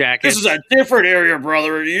 "No, this is a different area,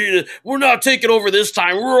 brother. We're not taking over this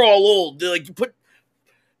time. We're all old. They're like, put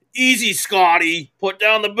easy, Scotty. Put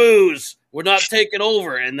down the booze. We're not taking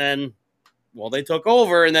over." And then, well, they took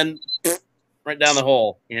over, and then right down the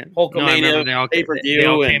hole. Yeah, Hulkamania pay-per-view. They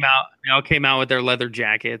all came out with their leather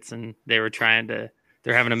jackets, and they were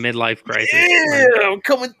they're having a midlife crisis. Yeah, I'm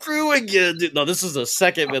coming through again, dude. No, this is a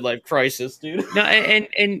second midlife crisis, dude. No,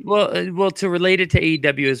 and well, to relate it to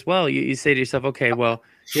AEW as well, you say to yourself, okay, well,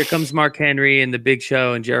 here comes Mark Henry and the Big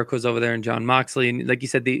Show, and Jericho's over there, and John Moxley, and like you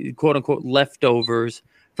said, the quote unquote leftovers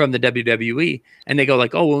from the WWE, and they go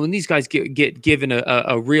like, oh, well, when these guys get given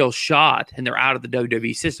a real shot and they're out of the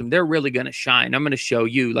WWE system, they're really going to shine. I'm going to show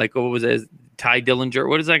you, like, what was it, Ty Dillinger?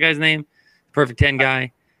 What is that guy's name? Perfect 10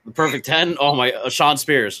 guy. The Perfect 10? Oh my, Sean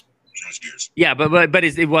Spears. Yeah, but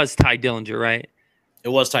it was Ty Dillinger, right? It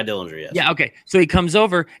was Ty Dillinger, yes. Yeah, okay. So he comes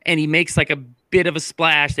over and he makes like a bit of a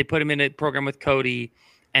splash. They put him in a program with Cody,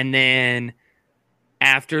 and then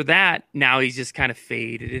after that, now he's just kind of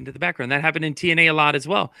faded into the background. That happened in TNA a lot as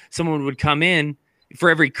well. Someone would come in for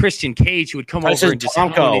every Christian Cage who would come over and just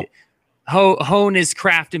hone his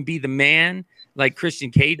craft and be the man like Christian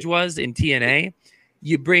Cage was in TNA.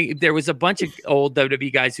 There was a bunch of old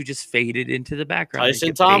WWE guys who just faded into the background.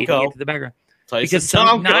 Tyson Tomko. Into the background. Because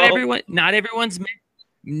not everyone's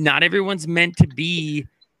meant to be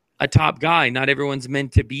a top guy. Not everyone's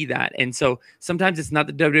meant to be that. And so sometimes it's not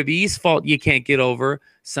the WWE's fault you can't get over.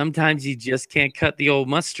 Sometimes you just can't cut the old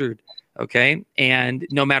mustard. Okay. And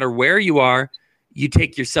no matter where you are, you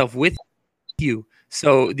take yourself with you.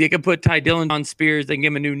 So they can put Ty Dillon on Spears. They can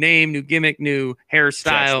give him a new name, new gimmick, new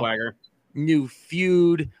hairstyle. new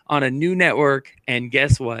feud on a new network, and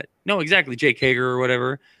guess what? No, exactly, Jake Hager or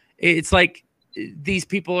whatever. It's like these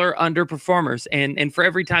people are underperformers, and for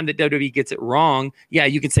every time that WWE gets it wrong, yeah,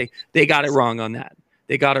 you can say they got it wrong on that.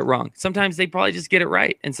 They got it wrong. Sometimes they probably just get it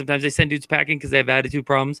right, and sometimes they send dudes packing because they have attitude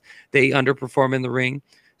problems. They underperform in the ring.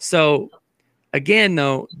 So again,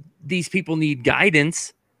 though, these people need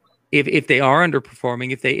guidance. If they are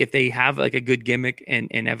underperforming, if they have like a good gimmick and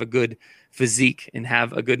have a good physique and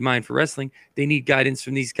have a good mind for wrestling, they need guidance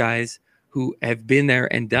from these guys who have been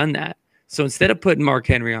there and done that. So instead of putting Mark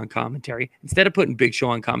Henry on commentary, instead of putting Big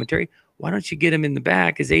Show on commentary, why don't you get them in the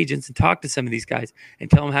back as agents and talk to some of these guys and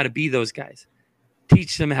tell them how to be those guys?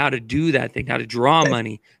 Teach them how to do that thing, how to draw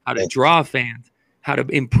money, how to draw fans, how to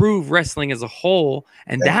improve wrestling as a whole.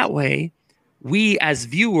 And that way, we as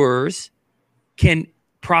viewers can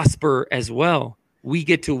prosper as well. We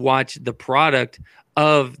get to watch the product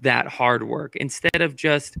of that hard work instead of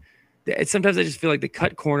just, sometimes I just feel like they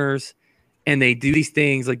cut corners and they do these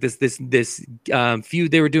things like this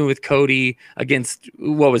feud they were doing with Cody against,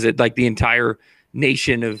 what was it, like the entire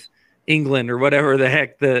nation of England or whatever the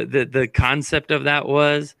heck the concept of that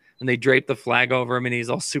was. And they draped the flag over him and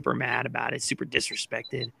he's all super mad about it, super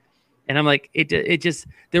disrespected. And I'm like, it just,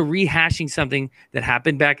 they're rehashing something that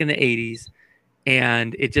happened back in the 80s.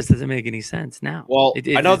 And it just doesn't make any sense now. Well,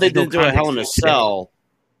 I know they didn't do a Hell in a Cell,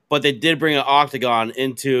 but they did bring an octagon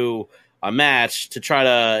into a match to try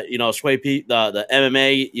to, sway the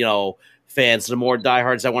MMA, fans, the more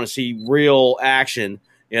diehards that want to see real action,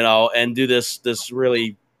 and do this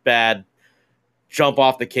really bad jump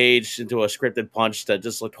off the cage into a scripted punch that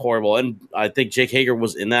just looked horrible. And I think Jake Hager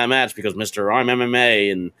was in that match because Mr. I'm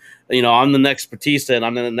MMA and, I'm the next Batista and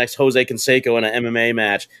I'm the next Jose Canseco in an MMA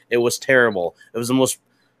match. It was terrible. It was the most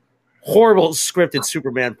horrible scripted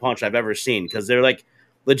Superman punch I've ever seen because they're like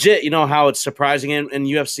legit, how it's surprising in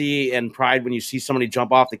UFC and Pride when you see somebody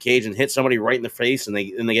jump off the cage and hit somebody right in the face and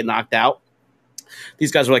they get knocked out.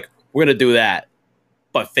 These guys are like, we're going to do that.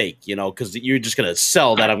 But fake, because you're just gonna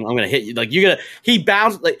sell that. I'm gonna hit you. Like he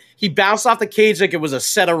bounced off the cage like it was a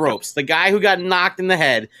set of ropes. The guy who got knocked in the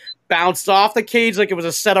head bounced off the cage like it was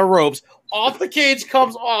a set of ropes. Off the cage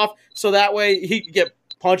comes off, so that way he could get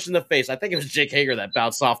punched in the face. I think it was Jake Hager that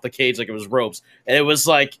bounced off the cage like it was ropes, and it was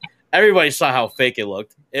like everybody saw how fake it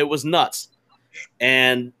looked. It was nuts,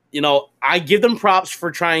 and I give them props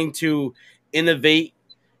for trying to innovate.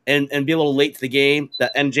 And be a little late to the game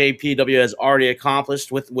that NJPW has already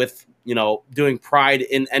accomplished with doing Pride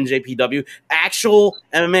in NJPW. Actual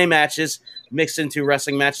MMA matches mixed into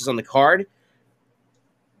wrestling matches on the card.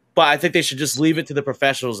 But I think they should just leave it to the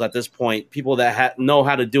professionals at this point, people that know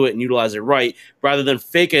how to do it and utilize it right, rather than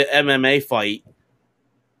fake an MMA fight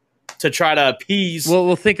to try to appease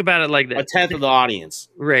Well, think about it like this. A tenth of the audience.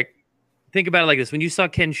 Rick, think about it like this. When you saw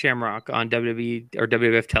Ken Shamrock on WWE or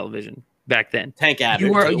WWF television, back then, Tank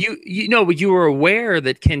Abbott. You were aware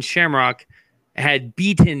that Ken Shamrock had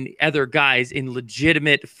beaten other guys in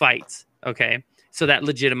legitimate fights. Okay, so that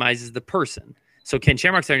legitimizes the person. So Ken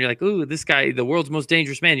Shamrock's there, and you're like, "Ooh, this guy, the world's most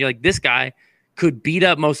dangerous man." You're like, "This guy could beat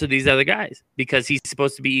up most of these other guys because he's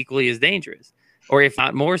supposed to be equally as dangerous, or if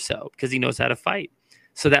not more so, because he knows how to fight."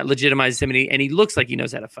 So that legitimizes him, and he looks like he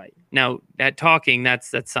knows how to fight. Now, that talking,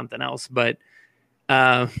 that's something else. But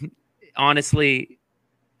honestly,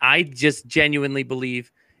 I just genuinely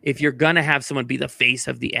believe if you're going to have someone be the face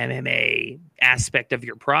of the MMA aspect of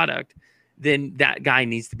your product, then that guy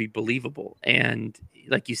needs to be believable. And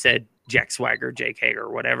like you said, Jack Swagger, Jake Hager,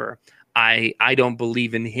 whatever, I don't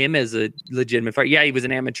believe in him as a legitimate fighter. Yeah, he was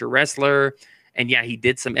an amateur wrestler, and yeah, he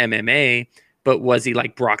did some MMA, but was he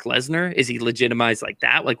like Brock Lesnar? Is he legitimized like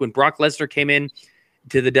that? Like when Brock Lesnar came in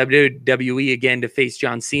to the WWE again to face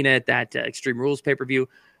John Cena at that Extreme Rules pay-per-view,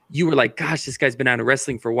 you were like, gosh, this guy's been out of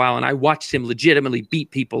wrestling for a while. And I watched him legitimately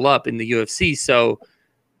beat people up in the UFC. So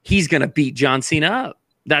he's going to beat John Cena up.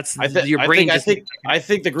 That's your brain. I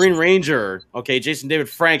think the Green Ranger, Jason David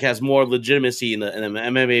Frank has more legitimacy in the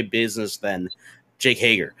MMA business than Jake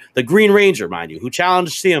Hager. The Green Ranger, mind you, who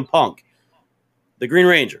challenged CM Punk. The Green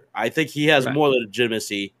Ranger. I think he has more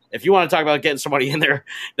legitimacy. If you want to talk about getting somebody in there,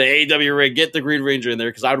 the AEW ring, get the Green Ranger in there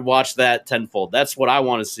because I would watch that tenfold. That's what I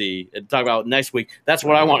want to see. And talk about next week. That's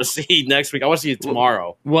what I want to see next week. I want to see it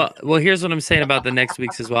tomorrow. Well, here's what I'm saying about the next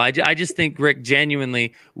week's as well. I just think, Rick,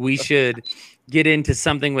 genuinely, we should get into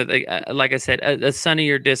something with, like I said, a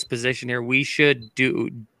sunnier disposition here. We should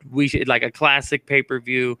like a classic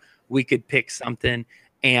pay-per-view. We could pick something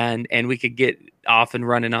and we could get off and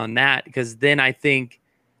running on that because then I think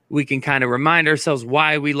we can kind of remind ourselves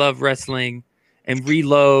why we love wrestling and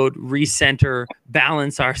reload, recenter,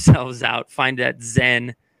 balance ourselves out, find that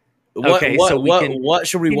zen Okay, so we can what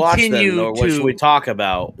should we watch then, continue or what should to- we talk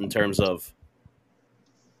about in terms of?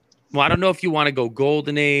 Well, I don't know if you want to go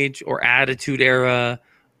Golden Age or Attitude Era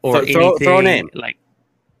or Throw a anything name. like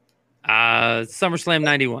SummerSlam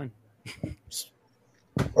 '91.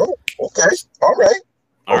 Oh, okay. All right.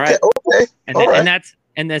 All right. Okay. And All then, right.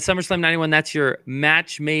 and then SummerSlam '91. That's your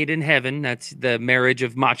match made in heaven. That's the marriage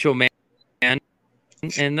of Macho Man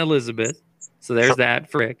and Elizabeth. So there's that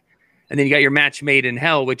for Rick. And then you got your match made in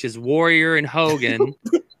hell, which is Warrior and Hogan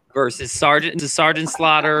versus Sergeant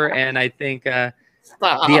Slaughter, and I think the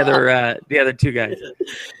other two guys.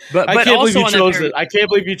 But I can't believe also you on that chose very- it. I can't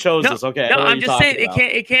believe you chose this. Okay. No, I know what I'm you're just saying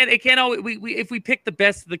talking about. it can't always if we pick the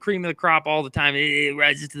best of the cream of the crop all the time, it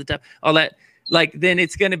rises to the top. All that then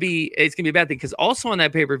it's gonna be a bad thing. Because also on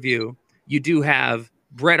that pay-per-view, you do have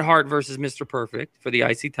Bret Hart versus Mr. Perfect for the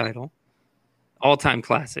IC title. All-time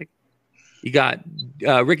classic. You got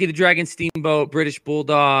Ricky the Dragon Steamboat, British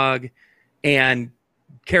Bulldog, and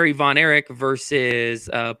Kerry Von Erich versus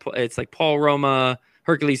it's like Paul Roma,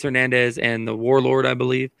 Hercules Hernandez, and the Warlord, I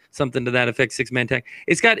believe, something to that effect. 6-man tag.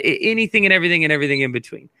 It's got anything and everything in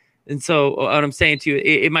between. And so what I'm saying to you,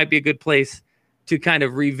 it might be a good place to kind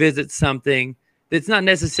of revisit something that's not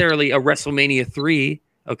necessarily a WrestleMania 3.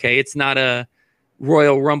 Okay, it's not a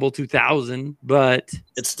Royal Rumble 2000, but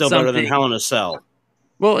It's still better than Hell in a Cell.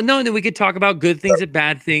 Well, no, then we could talk about good things and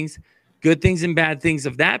bad things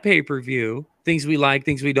of that pay-per-view, things we like,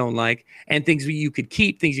 things we don't like, and things you could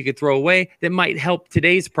keep, things you could throw away that might help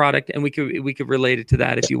today's product, and we could relate it to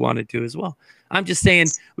that if you wanted to as well. I'm just saying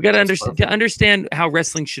we got to understand how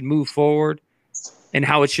wrestling should move forward and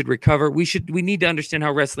how it should recover. We need to understand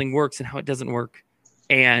how wrestling works and how it doesn't work.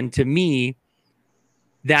 And to me,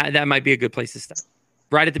 that might be a good place to start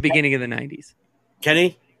right at the beginning of the 90s.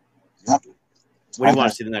 Kenny? Yep. What do you want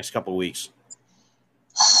to see the next couple of weeks?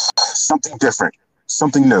 Something different,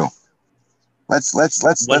 something new. Let's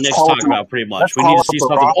What Nick's call talking about pretty much. We need to see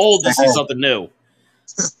something old to see something new.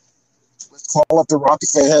 Let's call up The Rock and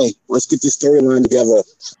say, hey, let's get this storyline together.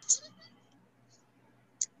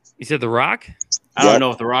 You said The Rock? I don't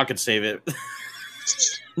know if The Rock could save it.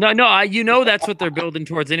 No, that's what they're building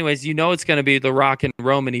towards, anyways. You know, it's going to be The Rock and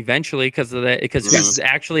Roman eventually because who's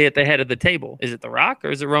actually at the head of the table? Is it The Rock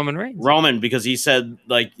or is it Roman Reigns? Roman, because he said,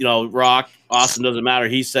 Rock, Austin doesn't matter.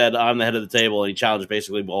 He said, I'm the head of the table, and he challenged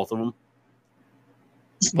basically both of them.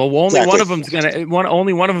 Well, only one of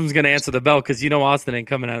them's gonna answer the bell because Austin ain't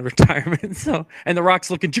coming out of retirement. So, and The Rock's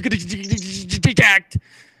looking jacked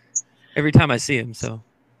every time I see him. So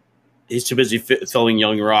he's too busy filming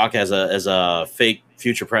Young Rock as a fake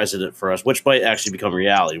future president for us, which might actually become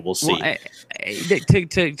reality. We'll see. Well,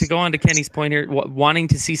 to go on to Kenny's point here, wanting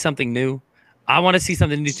to see something new. I want to see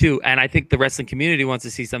something new too, and I think the wrestling community wants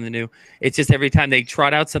to see something new. It's just every time they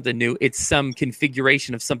trot out something new, it's some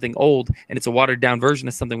configuration of something old, and it's a watered down version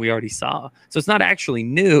of something we already saw. So it's not actually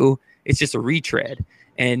new; it's just a retread.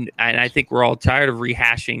 And I think we're all tired of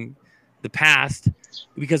rehashing the past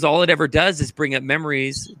because all it ever does is bring up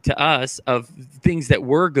memories to us of things that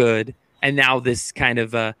were good, and now this kind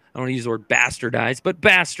of I don't want to use the word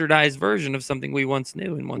bastardized version of something we once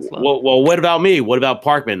knew and once loved. Well, what about me? What about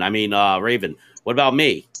Parkman? I mean, Raven. What about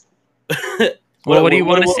me? What do you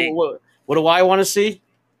want to see? What do I want to see?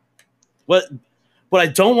 What I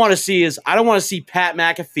don't want to see is I don't want to see Pat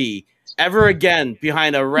McAfee ever again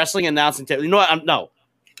behind a wrestling announcing table. You know what? No.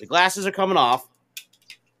 The glasses are coming off.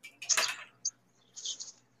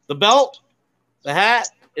 The belt, the hat,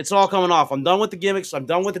 it's all coming off. I'm done with the gimmicks. I'm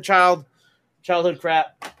done with the childhood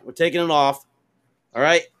crap. We're taking it off. All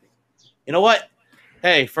right? You know what?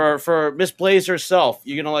 Hey, for Miss Blaze herself,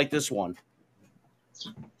 you're going to like this one.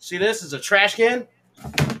 See this? It's a trash can.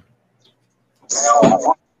 I'm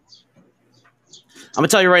going to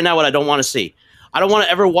tell you right now what I don't want to see. I don't want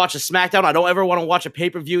to ever watch a SmackDown. I don't ever want to watch a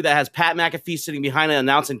pay-per-view that has Pat McAfee sitting behind an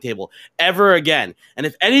announcing table ever again. And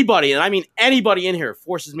if anybody, and I mean anybody in here,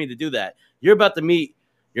 forces me to do that, you're about to meet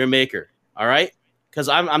your maker. All right? Because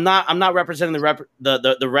I'm not representing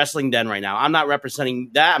the wrestling den right now. I'm not representing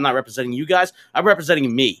that. I'm not representing you guys. I'm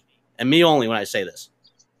representing me and me only when I say this.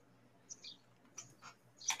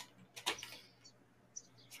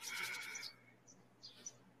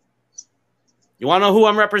 You want to know who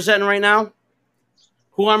I'm representing right now?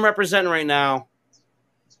 Who I'm representing right now?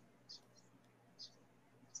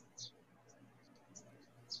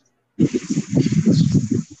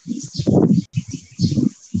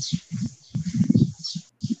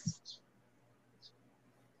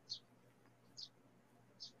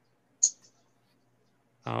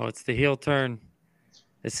 Oh, it's the heel turn.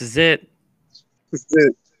 This is it. This is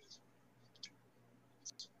it.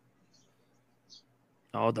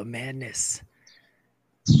 Oh, the madness.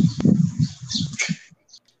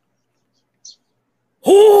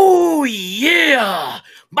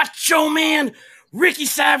 Macho Man Ricky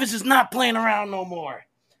Savage is not playing around no more.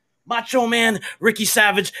 Macho Man Ricky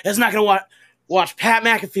Savage is not going to watch Pat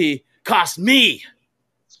McAfee cost me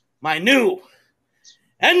my new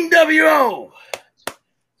NWO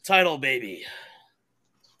title, baby.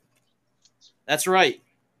 That's right.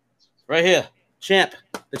 Right here. Champ.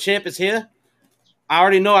 The champ is here. I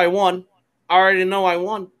already know I won.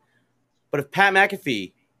 But if Pat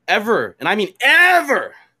McAfee ever, and I mean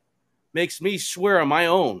ever, makes me swear on my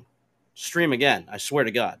own stream again, I swear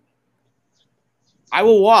to God, I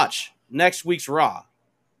will watch next week's Raw.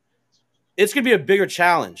 It's going to be a bigger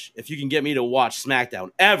challenge if you can get me to watch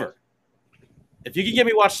SmackDown ever. If you can get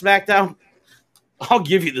me to watch SmackDown, I'll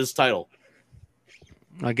give you this title.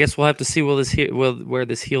 I guess we'll have to see where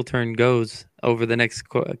this heel turn goes over the next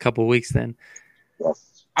couple weeks then.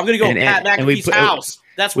 I'm going to go Pat McAfee's house.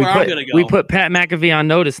 That's where I'm going to go. We put Pat McAfee on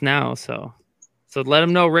notice now, so let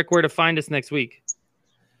him know, Rick, where to find us next week.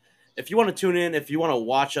 If you want to tune in, if you want to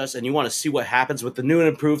watch us, and you want to see what happens with the new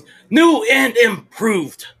and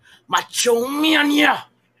improved Macho Man,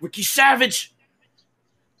 Ricky Savage,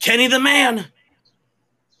 Kenny the Man,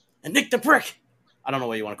 and Nick the Prick. I don't know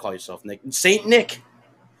what you want to call yourself, Nick. Saint Nick.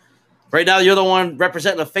 Right now, you're the one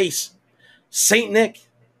representing the face. Saint Nick,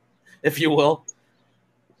 if you will.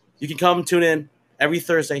 You can come tune in every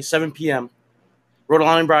Thursday, 7 p.m. Rhode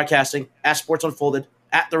Island Broadcasting, at Sports Unfolded,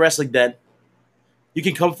 at The Wrestling Den. You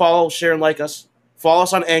can come follow, share, and like us. Follow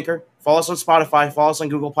us on Anchor. Follow us on Spotify. Follow us on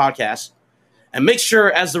Google Podcasts. And make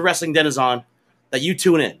sure, as The Wrestling Den is on, that you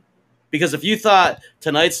tune in. Because if you thought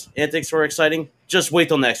tonight's antics were exciting, just wait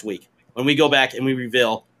till next week when we go back and we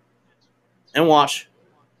reveal and watch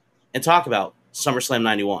and talk about SummerSlam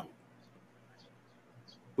 91.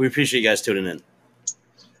 We appreciate you guys tuning in.